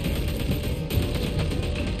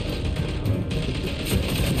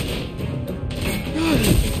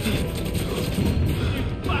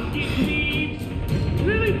 Fucking thieves!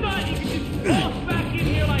 Really thought you could just walk back in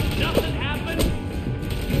here like nothing happened?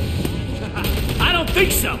 I don't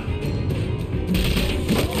think so!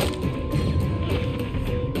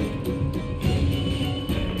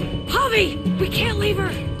 Javi! We can't leave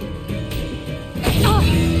her! Oh!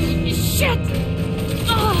 Shit!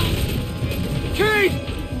 Oh! Kate!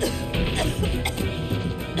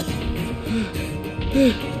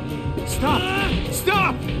 Stop!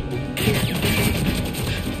 Stop!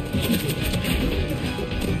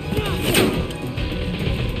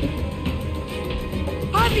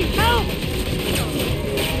 Javi, help!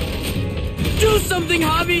 Do something,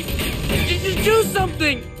 Javi! Just do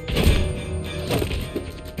something!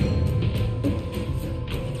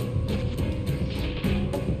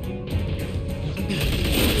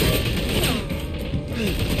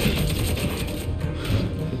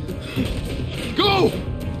 Go!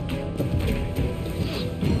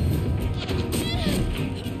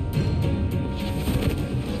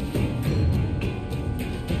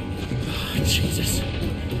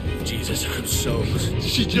 Jesus, I'm so...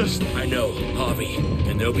 She just... I know, Javi,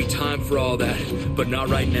 and there'll be time for all that, but not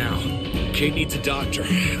right now. Kate needs a doctor.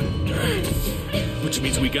 Which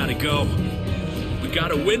means we gotta go. We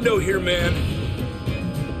got a window here, man.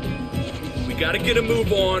 We gotta get a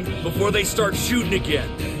move on before they start shooting again.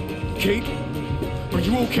 Kate, are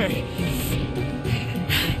you okay?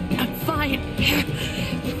 I'm fine.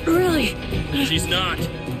 Really. She's not.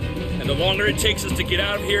 And the longer it takes us to get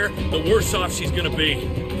out of here, the worse off she's gonna be.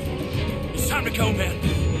 It's time to go, man.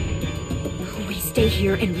 We stay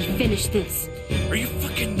here and we finish this. Are you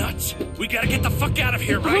fucking nuts? We gotta get the fuck out of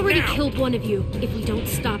here right now. I've already killed one of you. If we don't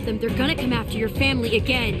stop them, they're gonna come after your family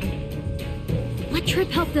again. Let Tripp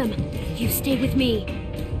help them. You stay with me.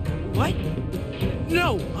 What?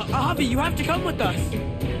 No, Javi, you have to come with us.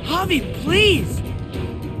 Javi, please.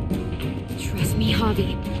 Trust me,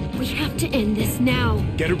 Javi. We have to end this now.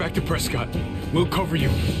 Get her back to Prescott. We'll cover you.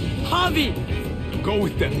 Javi! Go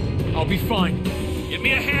with them. I'll be fine. Give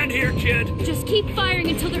me a hand here, kid. Just keep firing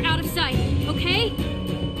until they're out of sight, okay?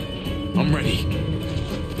 I'm ready.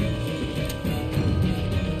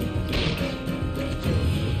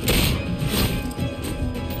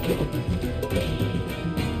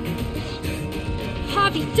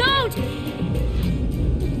 Javi, don't!